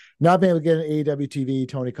not being able to get an AEW TV.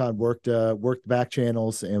 Tony Khan worked back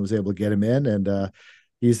channels and was able to get him in, and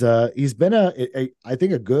he's been I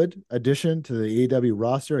think a good addition to the AEW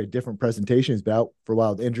roster. A different presentation. He's been out for a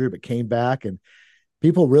while with injury, but came back, and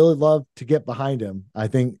people really love to get behind him. I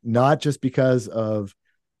think not just because of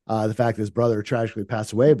the fact that his brother tragically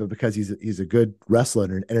passed away, but because he's a good wrestler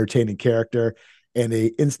and an entertaining character and a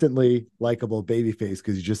instantly likable babyface,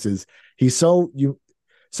 because he's so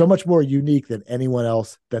much more unique than anyone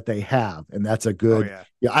else that they have, and that's a good.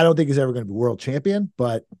 I don't think he's ever going to be world champion,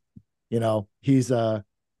 but he's him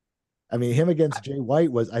against Jay White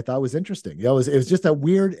I thought was interesting. It was just a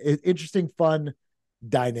weird, interesting, fun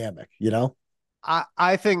dynamic.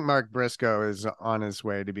 I think Mark Briscoe is on his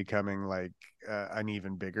way to becoming like an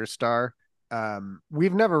even bigger star.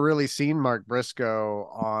 We've never really seen Mark Briscoe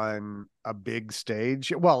on a big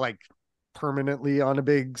stage. Well, like permanently on a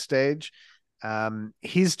big stage.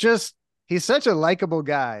 He's such a likable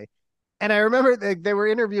guy. And I remember they were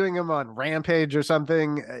interviewing him on Rampage or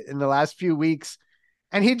something in the last few weeks.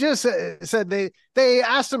 And he just said they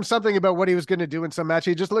asked him something about what he was going to do in some match.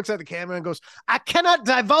 He just looks at the camera and goes, "I cannot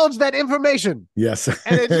divulge that information." Yes.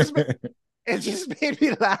 And it just made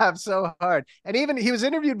me laugh so hard. And even he was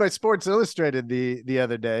interviewed by Sports Illustrated the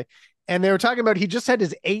other day, and they were talking about he just had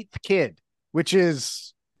his 8th kid, which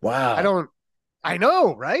is wow. I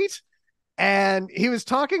know, right? And he was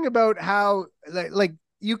talking about how like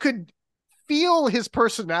you could feel his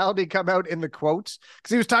personality come out in the quotes,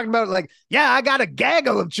 because he was talking about like, I got a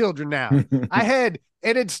gaggle of children now.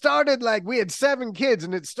 It started like we had 7 kids,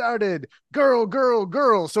 and it started girl, girl,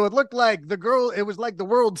 girl. So it looked like it was like the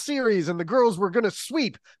World Series, and the girls were going to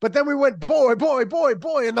sweep. But then we went boy, boy, boy,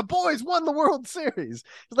 boy, and the boys won the World Series.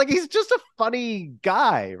 It's like, he's just a funny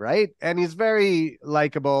guy, right? And he's very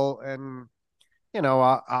likable. And,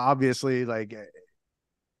 obviously, like,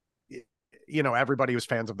 everybody who's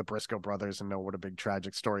fans of the Briscoe brothers and know what a big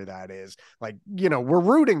tragic story that is. Like, we're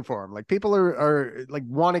rooting for him. Like, people are like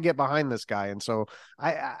want to get behind this guy. And so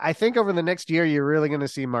I think over the next year, you're really going to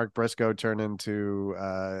see Mark Briscoe turn into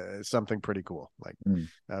something pretty cool, like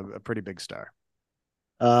a pretty big star.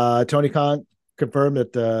 Tony Khan confirmed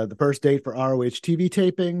that the first date for ROH TV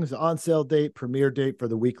tapings, on sale date, premiere date for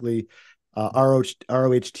the weekly ROH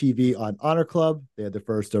TV on Honor Club. They had the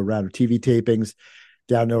first round of TV tapings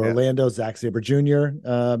down in Orlando. Zack Sabre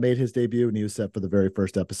Jr. Made his debut, and he was set for the very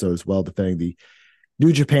first episode as well, defending the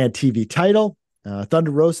New Japan TV title.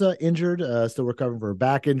 Thunder Rosa, injured, still recovering from a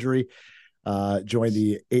back injury, joined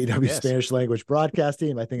the AEW Spanish language broadcast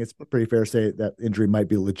team. I think it's pretty fair to say that injury might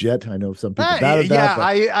be legit. I know some people doubted that. But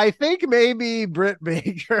I think maybe Britt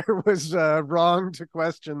Baker was wrong to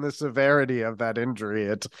question the severity of that injury.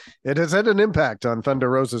 It has had an impact on Thunder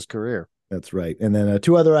Rosa's career. That's right. And then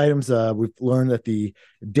 2 other items. We've learned that the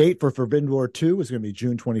date for Forbidden Door 2 is going to be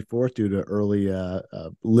June 24th due to early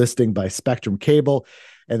listing by Spectrum Cable.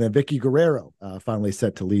 And then Vicky Guerrero finally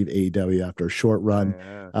set to leave AEW after a short run.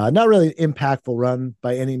 Not really an impactful run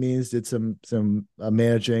by any means. Did some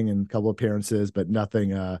managing and a couple appearances, but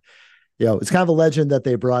nothing. It's kind of a legend that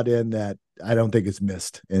they brought in that I don't think is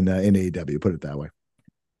missed in AEW. Put it that way.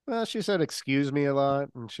 Well, she said "excuse me" a lot,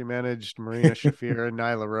 and she managed Marina Shafir and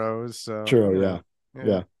Nyla Rose. So true,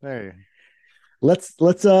 yeah. Hey, let's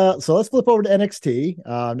flip over to NXT.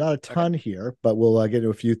 Not a ton here, but we'll get into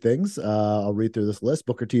a few things. I'll read through this list.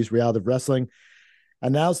 Booker T's Reality of Wrestling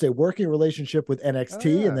announced a working relationship with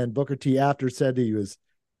NXT, and then Booker T after said he was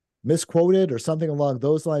misquoted or something along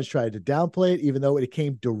those lines, tried to downplay it, even though it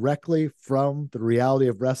came directly from the Reality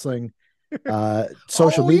of Wrestling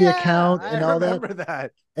social media account and all that. I remember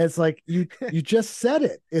that. And it's like you just said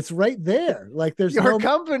it. It's right there. Like there's your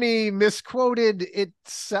company misquoted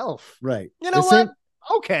itself. Right. You know what?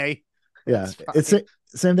 Okay. Yeah, That's fine.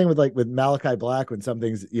 it's same thing with with Malachi Black when some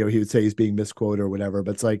things he would say he's being misquoted or whatever,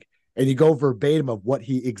 but it's like, and you go verbatim of what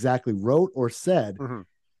he exactly wrote or said. Mhm.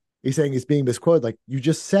 He's saying he's being misquoted. Like, you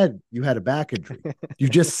just said you had a back injury. You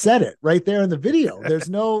just said it right there in the video. There's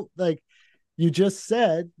no you just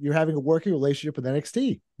said you're having a working relationship with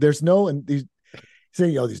NXT. There's no, and these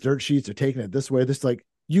saying, these dirt sheets are taking it this way. This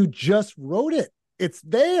you just wrote it. It's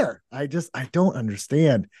there. I don't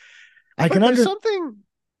understand. I But can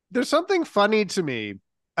there's something funny to me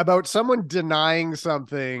about someone denying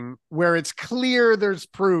something where it's clear there's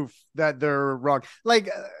proof that they're wrong. Like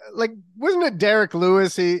wasn't it Derek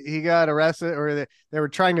Lewis? He got arrested, or they were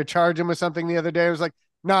trying to charge him with something the other day. It was like,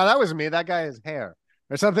 no, that wasn't me. That guy has hair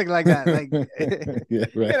or something like that. Like, yeah,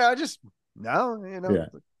 right. just no, Yeah.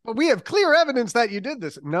 But we have clear evidence that you did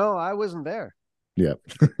this. No, I wasn't there. Yeah.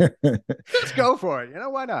 Just go for it.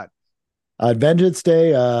 Why not? Vengeance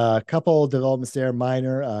Day, a couple developments there,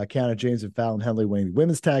 minor. Kiana James and Fallon Henley winning the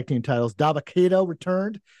women's tag team titles. Dabba-Kato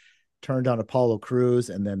turned on Apollo Crews,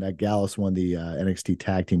 and then Gallus won the NXT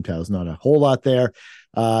tag team titles. Not a whole lot there.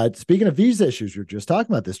 Speaking of visa issues, we were just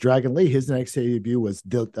talking about this. Dragon Lee, his NXT debut was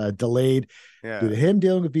delayed due to him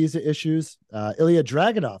dealing with visa issues. Ilya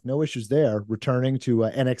Dragunov, no issues there, returning to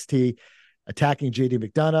NXT, attacking JD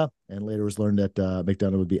McDonough, and later was learned that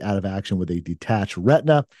McDonough would be out of action with a detached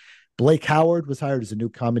retina. Blake Howard was hired as a new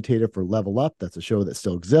commentator for Level Up. That's a show that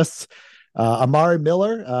still exists. Amari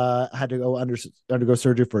Miller had to undergo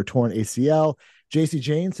surgery for a torn ACL. JC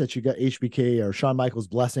Jane said she got HBK or Shawn Michaels'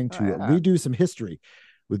 blessing to redo some history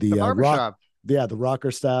with the barbershop. The rocker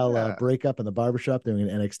style breakup in the barbershop, doing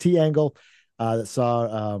an NXT angle that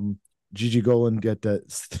saw Gigi Golan get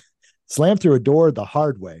slammed through a door the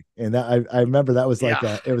hard way, and that I remember that was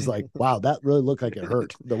it was like, wow, that really looked like it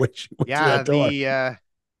hurt the way she went through that door.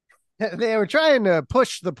 They were trying to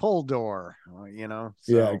push the pull door, So,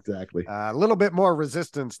 yeah, exactly. A little bit more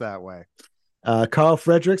resistance that way. Carl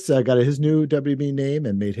Fredericks got his new WB name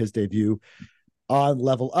and made his debut on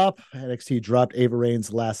Level Up. NXT dropped Ava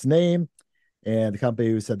Rain's last name, and the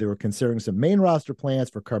company said they were considering some main roster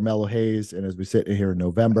plans for Carmelo Hayes. And as we sit here in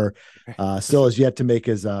November, still has yet to make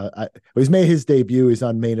his. He's made his debut. He's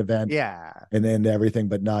on Main Event, and then everything,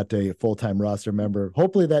 but not a full-time roster member.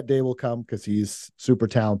 Hopefully that day will come because he's super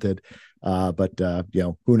talented. But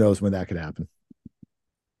who knows when that could happen?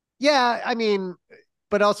 Yeah, I mean,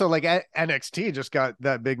 but also NXT just got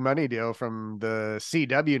that big money deal from the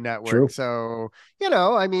CW network. True. So,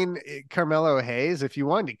 Carmelo Hayes, if you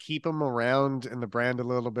wanted to keep him around in the brand a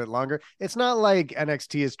little bit longer, it's not like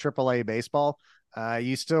NXT is AAA baseball.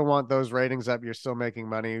 You still want those ratings up. You're still making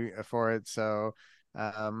money for it. So,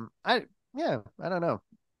 I don't know.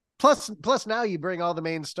 Plus now you bring all the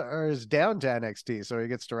main stars down to NXT, so he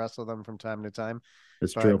gets to wrestle them from time to time.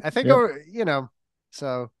 It's true. I think,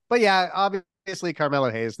 but yeah, obviously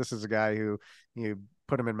Carmelo Hayes, this is a guy who you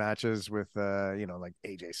put him in matches with, like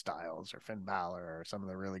AJ Styles or Finn Balor or some of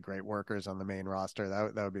the really great workers on the main roster.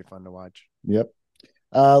 That would be fun to watch. Yep.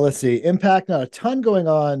 Let's see. Impact, not a ton going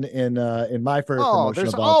on in my favorite promotion.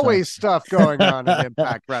 There's always stuff going on in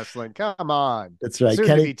Impact Wrestling. Come on. That's right. Soon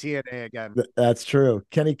to be TNA again. That's true.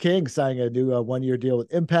 Kenny King signing a new 1-year deal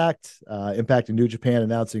with Impact. Impact and New Japan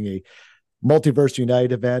announcing a Multiverse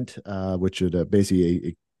United event, which would basically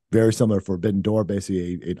a very similar Forbidden Door,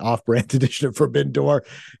 basically an off-brand edition of Forbidden Door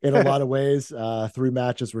in a lot of ways. 3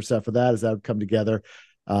 matches were set for that as that would come together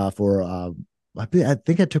for I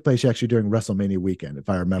think it took place actually during WrestleMania weekend, if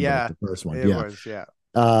I remember the first one. It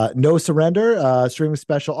was. No Surrender, streaming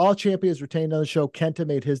special. All champions retained on the show. Kenta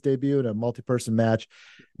made his debut in a multi-person match.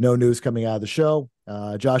 No news coming out of the show.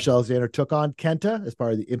 Josh Alexander took on Kenta as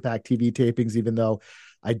part of the Impact TV tapings, even though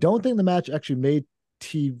I don't think the match actually made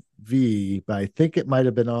TV, but I think it might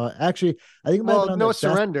have been on. Actually, I think it might have been on No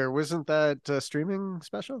Surrender. Wasn't that streaming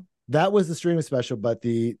special? That was the streaming special, but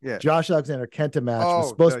the Josh Alexander Kenta match was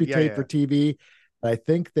supposed to be taped for TV. I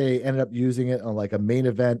think they ended up using it on like a main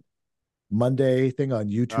event Monday thing on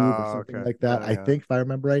YouTube or something like that. I think, if I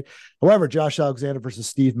remember right. However, Josh Alexander versus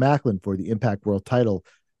Steve Macklin for the Impact World title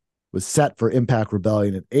was set for Impact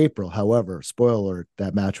Rebellion in April. However, spoiler alert,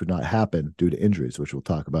 that match would not happen due to injuries, which we'll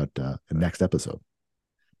talk about in the next episode.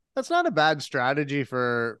 That's not a bad strategy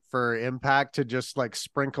for Impact to just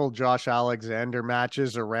sprinkle Josh Alexander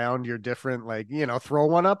matches around your different, throw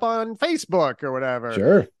one up on Facebook or whatever.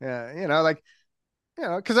 Sure.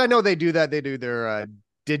 Yeah. Cause I know they do that. They do their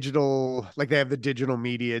digital, they have the digital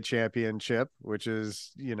media championship, which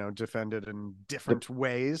is, defended in different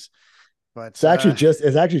ways, but it's actually just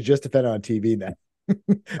defended on TV now.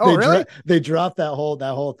 Oh, really? They dropped that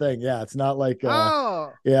whole thing. Yeah, it's not like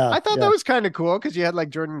Oh, yeah, I thought that yeah. was kind of cool because you had like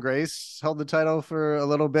Jordan Grace held the title for a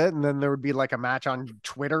little bit, and then there would be like a match on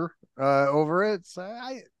Twitter over it. So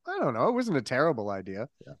I don't know. It wasn't a terrible idea.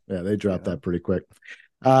 Yeah, they You dropped know. that pretty quick.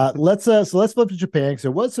 Let's flip to Japan. So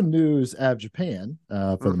there was some news out of Japan for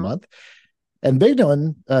the Mm-hmm. month. And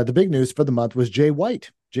the big news for the month was Jay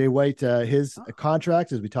White. Jay White, his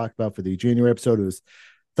contract, as we talked about for the January episode, was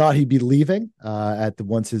thought he'd be leaving at the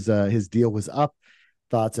once his deal was up.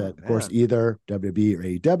 Thoughts Oh at, of course, man. either WWE or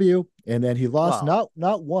AEW, and then he lost Wow.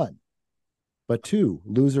 not one but two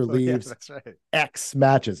loser Oh yeah, leaves that's right. X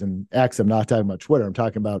matches. And X, I'm not talking about Twitter. I'm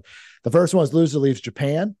talking about the first one was loser leaves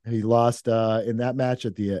Japan. He lost in that match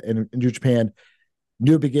at the in New Japan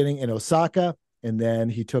New Beginning in Osaka, and then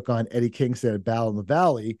he took on Eddie Kingston at Battle in the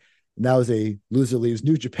Valley, and that was a loser leaves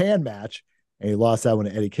New Japan match, and he lost that one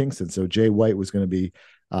to Eddie Kingston. So Jay White was going to be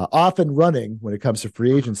off and running when it comes to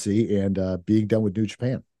free Mhm. agency and being done with New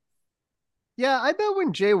Japan. Yeah, I bet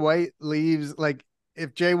when Jay White leaves, like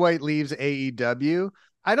if Jay White leaves AEW,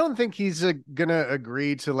 I don't think he's gonna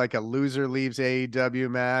agree to like a loser leaves AEW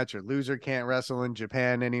match or loser can't wrestle in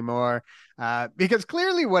Japan anymore. Because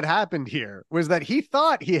clearly what happened here was that he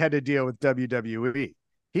thought he had a deal with WWE.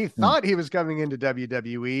 He Hmm. thought he was coming into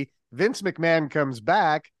WWE. Vince McMahon comes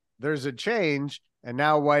back, there's a change, and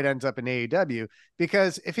now White ends up in AEW.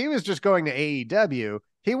 Because if he was just going to AEW,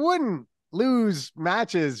 he wouldn't lose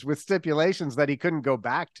matches with stipulations that he couldn't go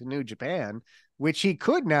back to New Japan, which he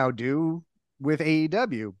could now do with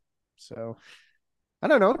AEW. So I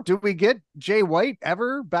don't know. Do we get Jay White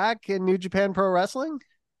ever back in New Japan Pro Wrestling?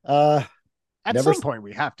 Uh, At never, some point,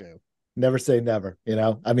 we have to. never say never.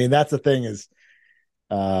 I mean, that's the thing is,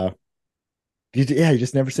 uh, you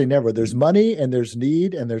just never say never. There's money and there's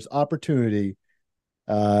need and there's opportunity.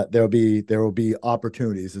 There will be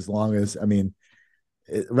opportunities as long as I mean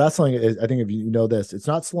wrestling is, I think if you know this, it's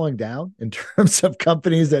not slowing down in terms of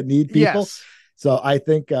companies that need people. Yes. So I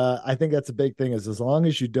think that's a big thing is as long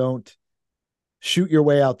as you don't shoot your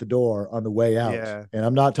way out the door on the way out. Yeah. And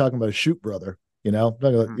I'm not talking about a shoot brother,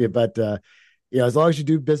 Mhm. but as long as you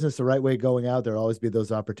do business the right way going out, there'll always be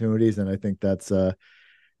those opportunities. And I think that's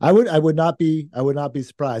I would not be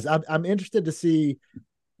surprised. I'm interested to see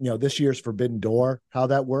this year's Forbidden Door, how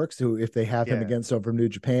that works. Who if they have him Yeah. against someone from New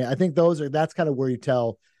Japan. I think that's kind of where you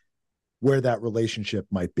tell where that relationship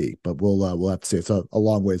might be. But we'll have to see. It's a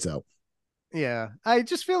long ways out. Yeah. I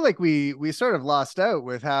just feel like we sort of lost out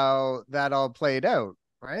with how that all played out,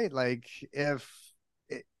 right? Like if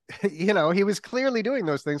it, he was clearly doing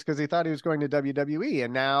those things because he thought he was going to WWE,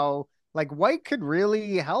 and now like White could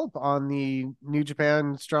really help on the New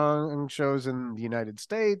Japan Strong shows in the United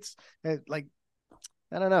States. Like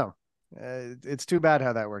I don't know. It's too bad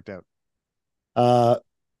how that worked out. Uh,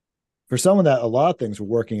 for someone that a lot of things were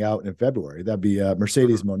working out in February, that'd be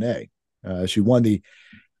Mercedes Mhm. Monet. She won the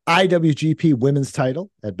IWGP Women's Title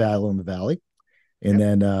at Battle in the Valley, and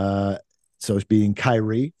Yep. then so it's beating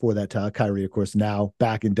Kyrie for that title. Kyrie, of course, now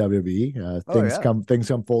back in WWE. Oh yeah. Things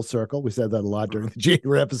come full circle. We said that a lot during Mhm. the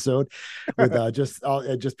January episode, with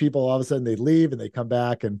just people all of a sudden they leave and they come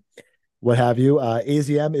back and what have you.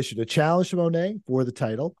 AZM issued a challenge to Monet for the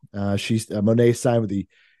title. Monet signed with the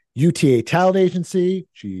UTA Talent Agency.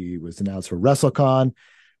 She was announced for WrestleCon,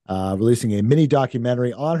 releasing a mini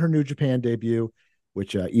documentary on her New Japan debut,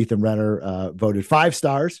 which Ethan Renner voted 5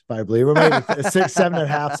 stars, if I believe, or maybe 6,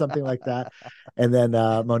 7.5, something like that. And then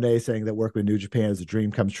Monet saying that work with New Japan is a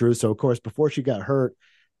dream come true. So, of course, before she got hurt,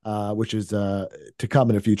 which is to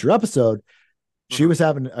come in a future episode, she Mhm. was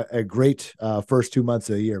having a great first 2 months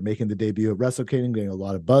of the year, making the debut at Wrestle Kingdom, getting a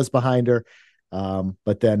lot of buzz behind her.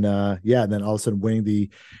 But then, and then all of a sudden winning the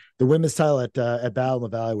women's title at Battle in the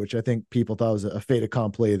Valley, which I think people thought was a fait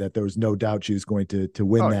accompli, that there was no doubt she was going to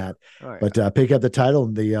win Oh yeah. that. Oh But yeah. pick up the title,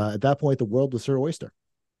 and at that point, the world was her oyster.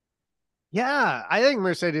 Yeah, I think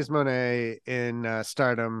Mercedes Monet in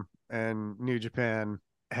Stardom and New Japan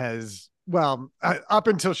has, well, up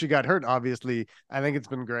until she got hurt, obviously, I think it's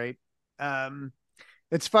been great. Um,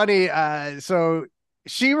 it's funny. So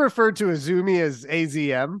she referred to Azumi as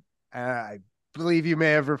AZM. I believe you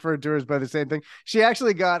may have referred to her as by the same thing. She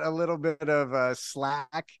actually got a little bit of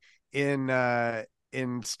slack in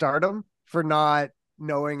Stardom for not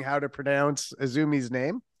knowing how to pronounce Azumi's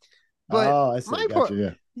name. But Oh, I see. my point,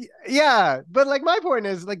 Gotcha. Yeah. yeah, but like my point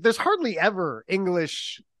is like there's hardly ever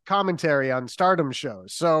English commentary on Stardom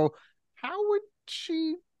shows, so how would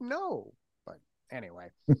she know? But anyway,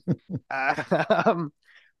 uh,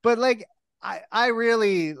 but like I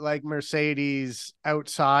really like Mercedes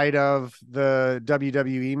outside of the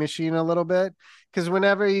WWE machine a little bit, because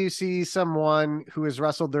whenever you see someone who has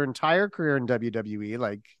wrestled their entire career in WWE,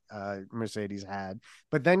 like Mercedes had,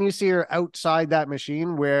 but then you see her outside that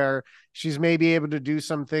machine where she's maybe able to do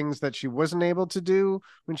some things that she wasn't able to do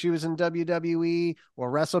when she was in WWE, or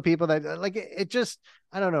wrestle people that like it just,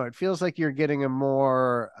 I don't know, it feels like you're getting a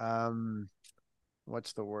more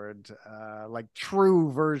what's the word, like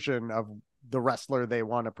true version of the wrestler they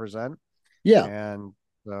want to present. Yeah. And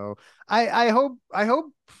so I hope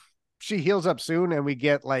she heals up soon and we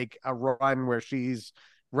get like a run where she's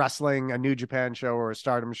wrestling a New Japan show or a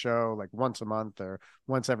Stardom show like once a month or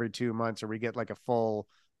once every 2 months, or we get like a full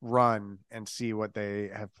run and see what they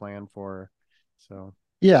have planned for her. So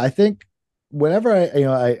Yeah, I think whenever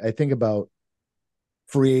I think about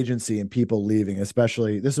free agency and people leaving,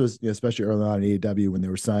 especially this was especially early on in AEW when they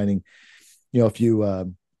were signing, a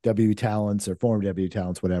few W talents or former W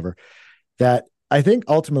talents, whatever. That I think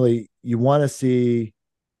ultimately you want to see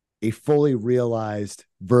a fully realized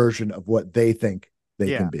version of what they think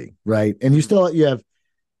they can yeah. be, right? And you have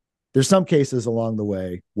there's some cases along the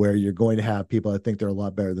way where you're going to have people that think they're a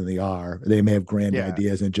lot better than they are. They may have grand Yeah.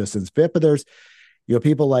 ideas and it just doesn't fit, but there's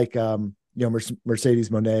people like Mercedes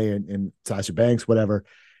Monet and Sasha Banks, whatever,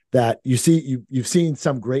 that you've seen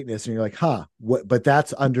some greatness and you're like, what? But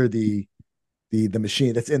that's under the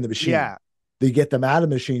machine, that's in the machine. Yeah. They get them out of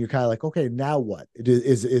the machine. You're kind of like, okay, now what?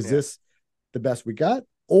 Is Yeah. this the best we got,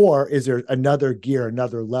 or is there another gear,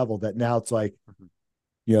 another level that now it's like,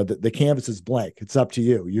 the canvas is blank. It's up to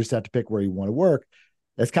you. You just have to pick where you want to work.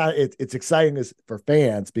 That's kind of it's exciting as for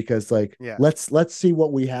fans because like Yeah. let's see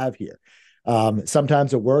what we have here.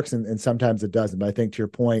 Sometimes it works and sometimes it doesn't. But I think to your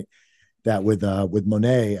point that with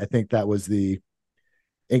Monet, I think that was and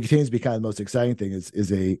continues to be kind of the most exciting thing is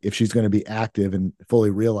if she's going to be active and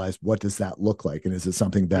fully realize what does that look like, and is it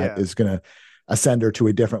something that is going to ascend her to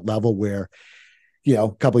a different level where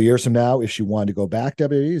a couple of years from now, if she wanted to go back to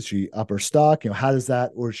WWE, is she up her stock? How does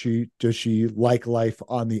that, or does she like life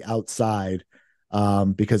on the outside?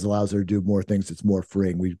 Because it allows her to do more things. It's more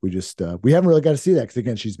freeing. We haven't really got to see that because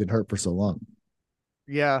again, she's been hurt for so long.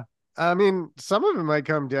 Yeah. I mean, some of it might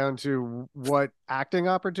come down to what acting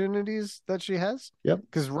opportunities that she has. Yep.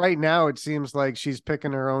 Because right now it seems like she's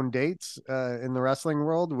picking her own dates in the wrestling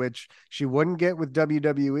world, which she wouldn't get with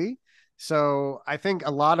WWE. So I think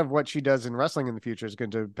a lot of what she does in wrestling in the future is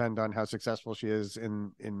going to depend on how successful she is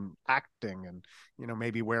in acting, and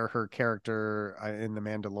maybe where her character in The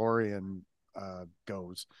Mandalorian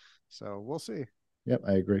goes. So we'll see. Yep,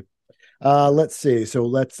 I agree. Let's see. So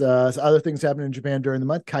other things happening in Japan during the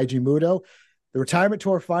month. Kaiji Muto, the retirement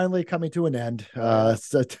tour finally coming to an end.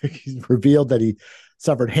 So he's revealed that he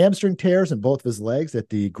suffered hamstring tears in both of his legs at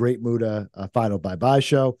the Great Muta final bye-bye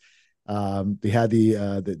show. They had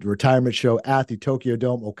the retirement show at the Tokyo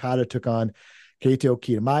Dome. Okada took on Kaito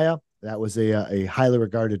Kitamaya. That was a highly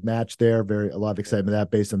regarded match there. A lot of excitement of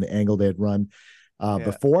that based on the angle they had run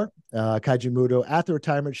before. Kaiji Muto at the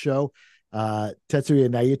retirement show. Tetsuya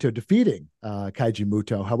Naito defeating Kaiji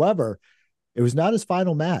Muto. However, it was not his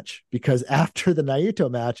final match because after the Naito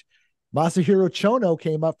match, Masahiro Chono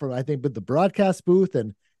came up from, I think, with the broadcast booth,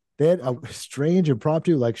 and they had a strange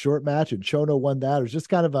impromptu short match, and Chono won that. It was just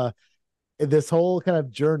kind of this whole kind of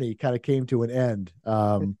journey kind of came to an end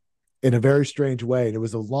in a very strange way. And it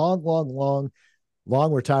was a long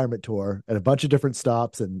retirement tour and a bunch of different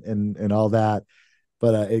stops and all that.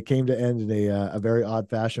 But it came to end in a very odd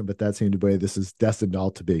fashion, but that seemed to be this is destined all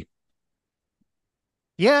to be.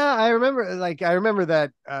 Yeah, I remember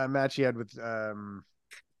that match he had with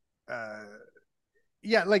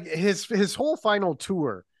like his whole final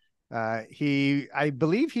tour. I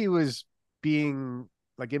believe he was being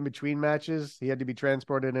like in between matches, he had to be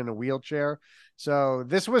transported in a wheelchair. So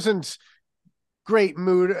this wasn't great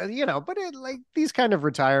mood, but like these kind of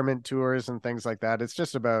retirement tours and things like that, it's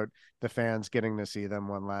just about the fans getting to see them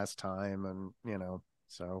one last time. And,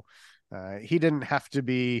 so he didn't have to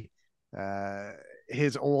be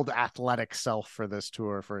his old athletic self for this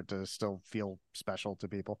tour for it to still feel special to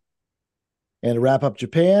people. And to wrap up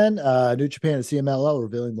Japan, New Japan and CMLL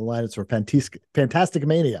revealing the lineups for Fantastic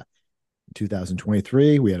Mania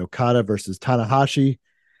 2023. We had Okada versus Tanahashi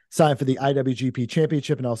signed for the IWGP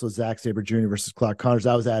Championship, and also Zack Sabre Jr. versus Clark Connors.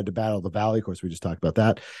 That was added to Battle of the Valley. Of course, we just talked about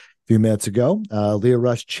that a few minutes ago. Lio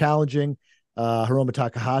Rush challenging Hiromu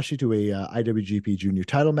Takahashi to a IWGP Junior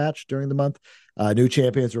title match during the month. New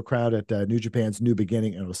champions were crowned at New Japan's New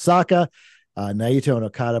Beginning in Osaka. Naito and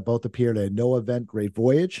Okada both appeared at No Event Great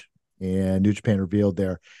Voyage, and New Japan revealed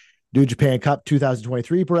their New Japan Cup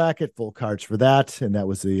 2023 bracket, full cards for that. And that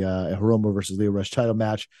was the Hiromu versus Lio Rush title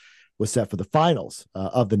match was set for the finals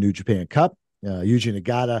of the New Japan Cup. Yuji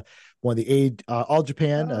Nagata won the All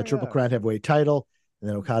Japan Triple Crown Heavyweight title, and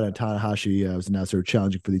then Okada and Tanahashi was announced they were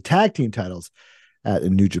challenging for the tag team titles at the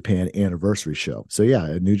New Japan Anniversary show. So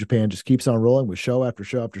yeah, New Japan just keeps on rolling with show after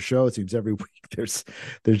show after show. It seems every week there's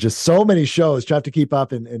just so many shows. You have to keep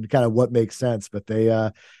up and kind of what makes sense, but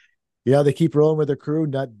they they keep rolling with their crew.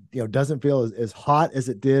 Not doesn't feel as hot as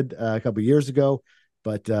it did a couple of years ago,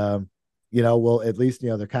 but well, at least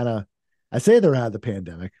they're kind of, I say they're out of the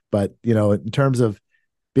pandemic, but in terms of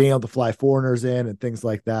being able to fly foreigners in and things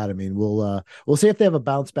like that, I mean, we'll see if they have a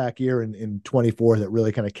bounce back year in 24 that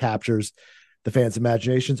really kind of captures the fans'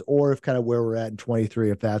 imaginations, or if kind of where we're at in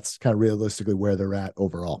 23, if that's kind of realistically where they're at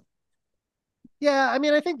overall. Yeah, I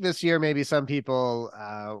mean, I think this year maybe some people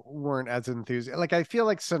weren't as enthusiastic. Like, I feel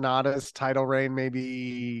like Sonata's title reign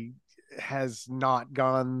maybe has not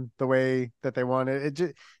gone the way that they wanted. It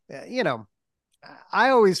just, I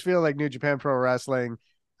always feel like New Japan Pro Wrestling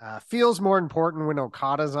feels more important when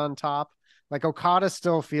Okada's on top. Like, Okada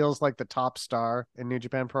still feels like the top star in New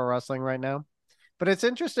Japan Pro Wrestling right now. But it's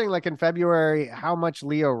interesting, like in February, how much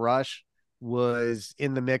Lio Rush was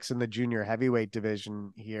in the mix in the junior heavyweight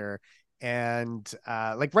division here. And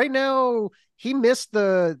like right now, he missed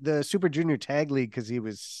the Super Junior Tag League because he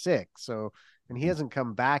was sick. So, and he hasn't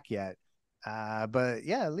come back yet. But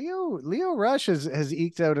yeah, Lio Rush has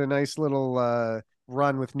eked out a nice little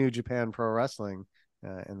run with New Japan Pro Wrestling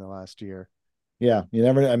in the last year. Yeah, you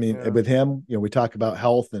never. I mean, with him, we talk about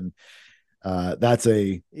health, and that's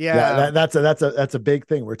a that's a big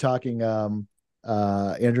thing. We're talking.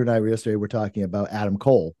 Andrew and I yesterday we're talking about Adam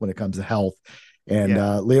Cole when it comes to health, and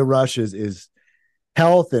Lio Rush is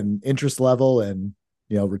health and interest level, and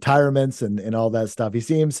retirements and all that stuff. He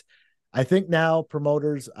seems, I think now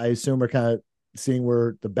promoters, I assume, are kind of seeing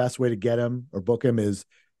where the best way to get him or book him is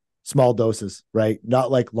small doses, right? Not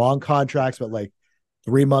like long contracts, but like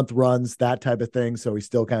 3-month runs, that type of thing. So he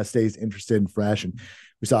still kind of stays interested and fresh. And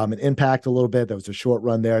we saw him in Impact a little bit. That was a short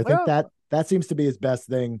run there. I think that seems to be his best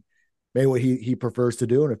thing. Maybe what he prefers to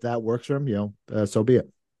do. And if that works for him, so be it.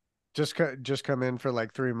 Just come in for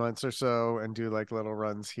like 3 months or so and do like little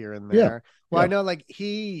runs here and there. I know like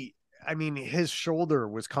his shoulder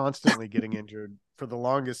was constantly getting injured for the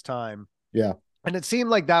longest time. Yeah. And it seemed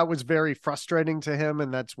like that was very frustrating to him.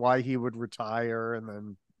 And that's why he would retire and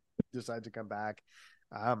then decide to come back.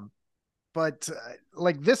 But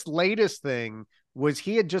like this latest thing was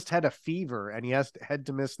he had just had a fever and he had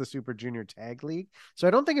to miss the Super Junior Tag League. So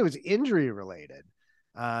I don't think it was injury related.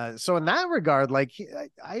 So in that regard, like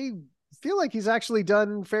I feel like he's actually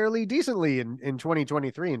done fairly decently in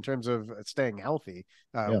 2023 in terms of staying healthy.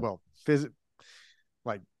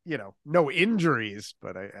 No injuries,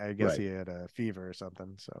 but I guess he had a fever or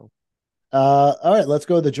something. So, all right, let's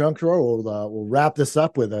go to the junk drawer. We'll wrap this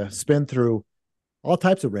up with a spin through all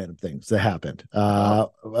types of random things that happened.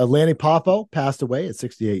 Lanny Poffo passed away at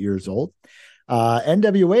 68 years old.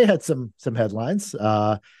 NWA had some headlines.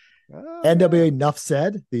 NWA Nuff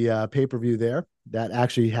Said, the pay-per-view there, that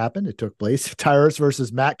actually happened. It took place. Tyrus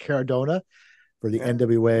versus Matt Cardona for the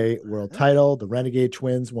NWA World Title. The Renegade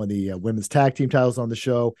Twins won the women's tag team titles on the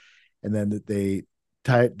show, and then the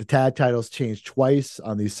tag titles changed twice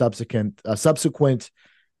on the subsequent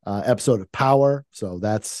episode of Power. So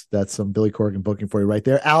that's some Billy Corgan booking for you right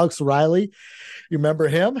there. Alex Riley, you remember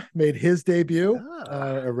him? Made his debut.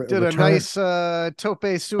 Did a nice tope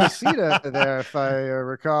suicida there, if I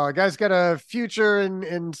recall. Guy's got a future in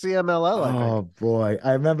CMLL. I think. Oh boy,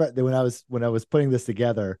 I remember that when I was putting this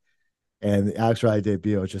together, and Alex Riley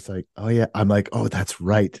debut, I was just like, oh yeah. I'm like, oh, that's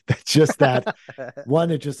right. That's just that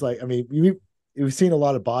one. It's just like, I mean, we've seen a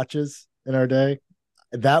lot of botches in our day.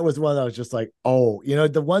 That was one that was just like, oh,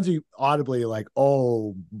 the ones you audibly like,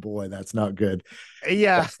 oh boy, that's not good.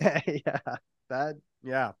 Yeah. That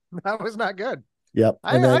was not good. Yep.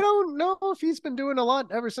 I don't know if he's been doing a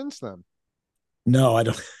lot ever since then. No, I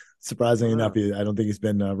don't. Surprisingly enough, I don't think he's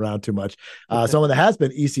been around too much. Someone that has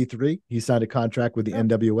been EC3, he signed a contract with the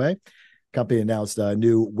NWA. Company announced a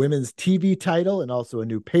new women's TV title and also a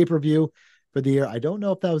new pay-per-view for the year. I don't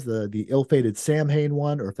know if that was the ill-fated Sam Hain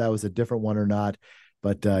one or if that was a different one or not.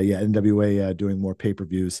 But NWA doing more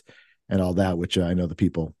pay-per-views and all that, which I know the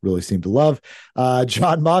people really seem to love.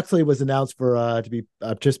 John Moxley was announced to be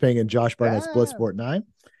participating in Josh Barnett's Bloodsport 9.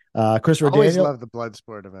 Christopher Daniel. I always love the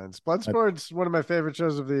Bloodsport events. Bloodsport's one of my favorite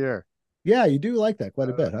shows of the year. Yeah, you do like that quite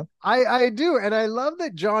a bit, huh? I do, and I love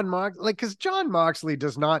that because John Moxley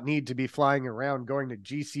does not need to be flying around going to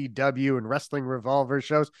GCW and Wrestling Revolver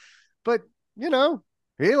shows, but he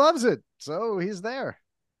loves it, so he's there.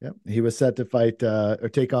 Yep, he was set to fight or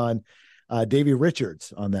take on Davey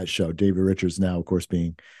Richards on that show. Davey Richards now, of course,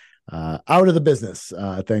 being out of the business,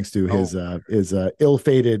 thanks to his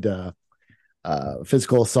ill-fated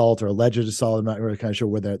physical assault or alleged assault. I'm not really kind of sure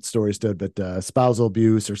where that story stood, but spousal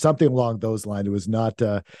abuse or something along those lines. It was not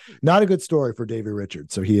a good story for Davey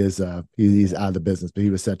Richards. So he's out of the business, but he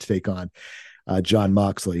was set to take on John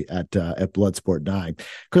Moxley at Bloodsport 9.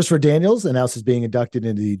 Christopher Daniels announced as being inducted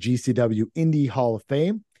into the GCW Indie Hall of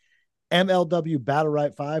Fame. MLW Battle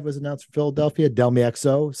Riot 5 was announced for Philadelphia. Delmi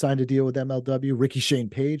XO signed a deal with MLW. Ricky Shane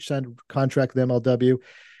Page signed a contract with MLW.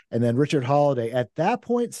 And then Richard Holiday, at that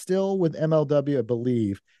point, still with MLW, I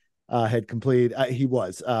believe, had completed.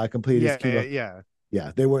 Completed his chemo.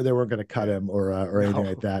 Yeah, they weren't going to cut him or anything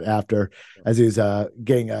like that. After, as he was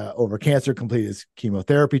getting over cancer, completed his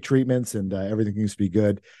chemotherapy treatments, and everything seems to be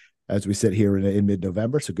good as we sit here in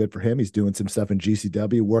mid-November. So good for him. He's doing some stuff in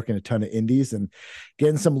GCW, working a ton of indies and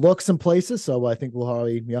getting some looks in places. So I think we'll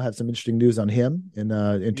probably have some interesting news on him in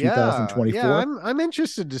 2024. Yeah, I'm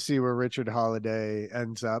interested to see where Richard Holiday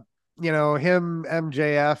ends up. Him,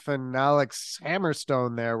 MJF, and Alex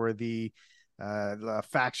Hammerstone there were the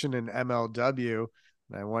faction in MLW.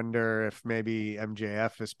 And I wonder if maybe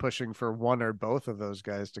MJF is pushing for one or both of those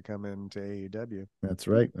guys to come into AEW. That's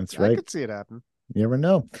right. I could see it happen. You never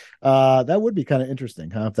know. That would be kind of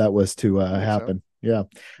interesting, if that was to happen. So.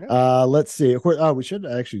 Yeah. Let's see. Of course, we should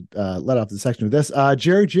actually let off the section with this.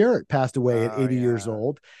 Jerry Jarrett passed away at 80 years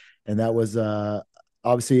old, and that was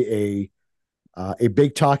obviously a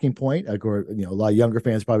big talking point. A lot of younger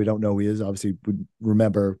fans probably don't know who he is. Obviously, would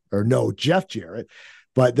remember or know Jeff Jarrett,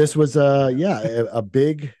 but this was a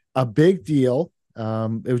big deal.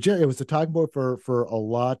 It was a talking point for a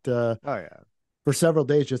lot. For several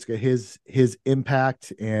days, just his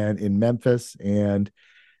impact and in Memphis. And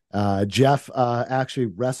Jeff actually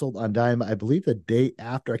wrestled on Dynamite, I believe, the day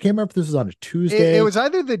after. I can't remember if this was on a Tuesday. It was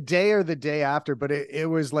either the day or the day after, but it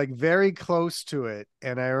was like very close to it.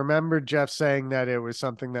 And I remember Jeff saying that it was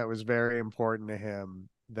something that was very important to him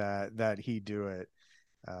that he do it.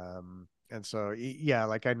 And so,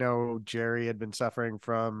 like I know Jerry had been suffering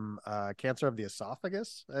from cancer of the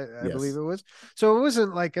esophagus, I believe it was. So it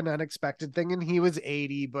wasn't like an unexpected thing. And he was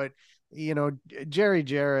 80, but, Jerry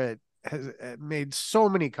Jarrett has made so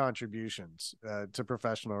many contributions to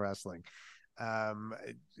professional wrestling. So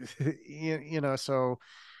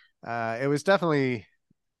it was definitely,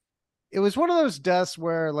 it was one of those deaths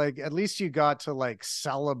where like, at least you got to like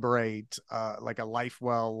celebrate like a life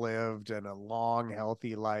well lived and a long,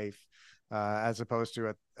 healthy life. As opposed to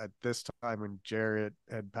at this time when Jarrett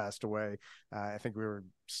had passed away. I think we were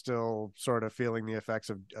still sort of feeling the effects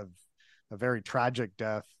of a very tragic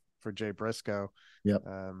death for Jay Briscoe. Yep.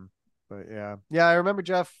 But I remember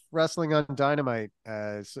Jeff wrestling on Dynamite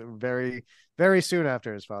very, very soon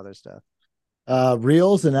after his father's death.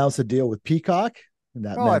 Reels announced a deal with Peacock. And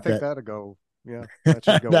I think that'll go. Yeah, that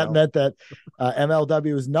should go that meant that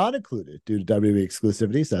MLW was not included due to WWE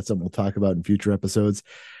exclusivities. That's something we'll talk about in future episodes.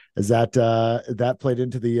 As that played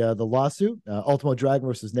into the lawsuit. Ultimo Dragon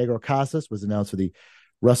versus Negro Casas was announced for the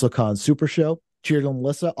WrestleCon Super Show. Cheerleader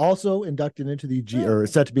Melissa also inducted into the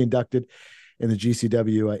set to be inducted in the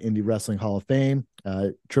GCW Indie Wrestling Hall of Fame.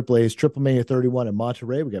 AAA's Triple Mania 31 in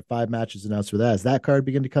Monterey. We got 5 matches announced for that as that card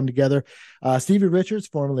began to come together. Stevie Richards,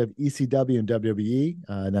 formerly of ECW and WWE,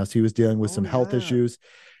 announced he was dealing with some health issues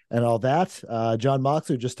and all that. John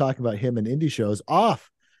Moxley, just talking about him in indie shows,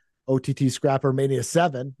 off OTT Scrapper Mania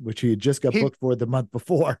 7, which he had just got booked for the month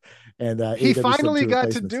before. And he finally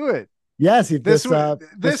got to do it. Yes, this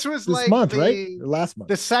was like month, right? Or last month.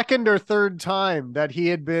 The second or third time that he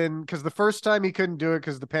had been, because the first time he couldn't do it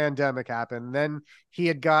because the pandemic happened. Then he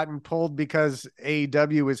had gotten pulled because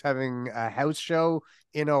AEW was having a house show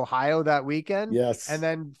in Ohio that weekend. Yes. And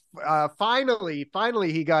then finally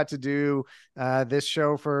he got to do this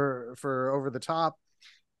show for Over the Top.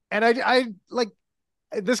 And I like,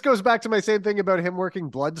 this goes back to my same thing about him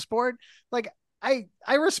working Bloodsport. Like I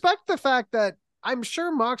respect the fact that I'm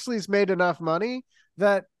sure Moxley's made enough money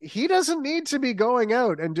that he doesn't need to be going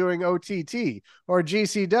out and doing OTT or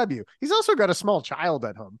GCW. He's also got a small child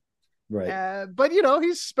at home. Right. But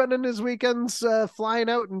he's spending his weekends flying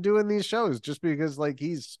out and doing these shows just because like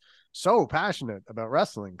he's so passionate about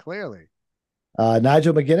wrestling, clearly.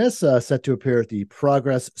 Nigel McGuinness set to appear at the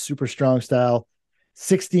Progress Super Strong Style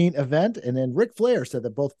 16 event. And then Ric Flair said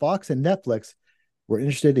that both Fox and Netflix were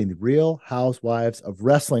interested in the Real Housewives of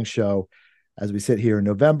Wrestling show. As we sit here in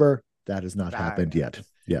November, that has not happened yet.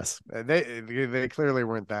 Yes. They clearly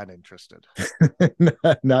weren't that interested.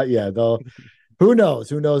 Not yet, though. Who knows?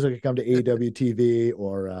 Who knows if it could come to AEW TV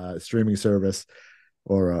or streaming service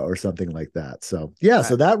or something like that. So,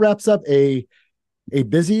 so that wraps up a a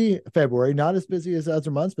busy February, not as busy as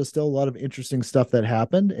other months, but still a lot of interesting stuff that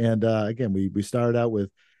happened. And again, we started out with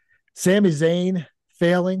Sami Zayn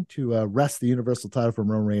failing to wrest the Universal title from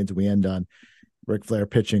Roman Reigns. We end on Ric Flair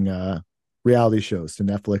pitching reality shows to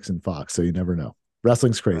Netflix and Fox. So you never know.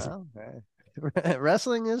 Wrestling's crazy. Well,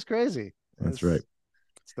 wrestling is crazy. That's right.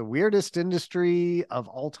 It's the weirdest industry of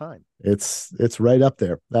all time. It's right up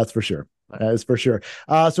there. That's for sure. That is for sure.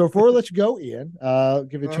 So before we let you go, Ian,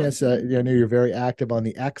 give you a chance. I know you're very active on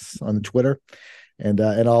the X, on the Twitter, and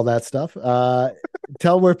all that stuff.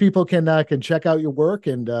 Tell where people can check out your work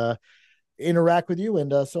and interact with you,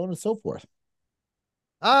 and so on and so forth.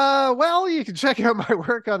 Well, you can check out my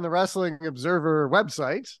work on the Wrestling Observer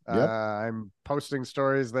website. Yep. I'm posting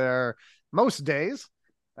stories there most days.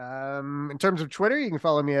 In terms of Twitter, you can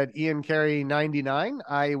follow me at IanCarey99.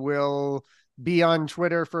 I will be on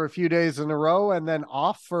Twitter for a few days in a row and then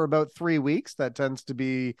off for about 3 weeks. That tends to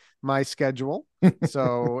be my schedule.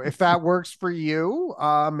 So if that works for you,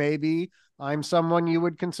 maybe I'm someone you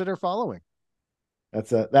would consider following.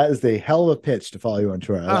 That is the hell of a pitch to follow you on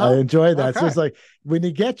Twitter. I enjoy that. Okay. So it's like when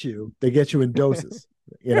they get you in doses,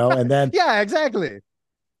 and then yeah, exactly.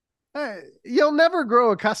 You'll never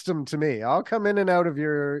grow accustomed to me. I'll come in and out of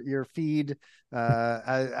your feed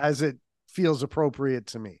as it feels appropriate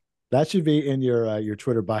to me. That should be in your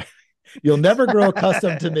Twitter bio. You'll never grow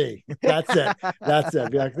accustomed to me. That's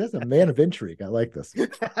it. Be like, this is a man of intrigue. I like this.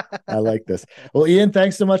 Well, Ian,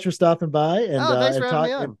 thanks so much for stopping by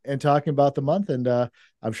and talking about the month. And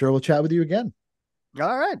I'm sure we'll chat with you again.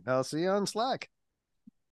 All right. I'll see you on Slack.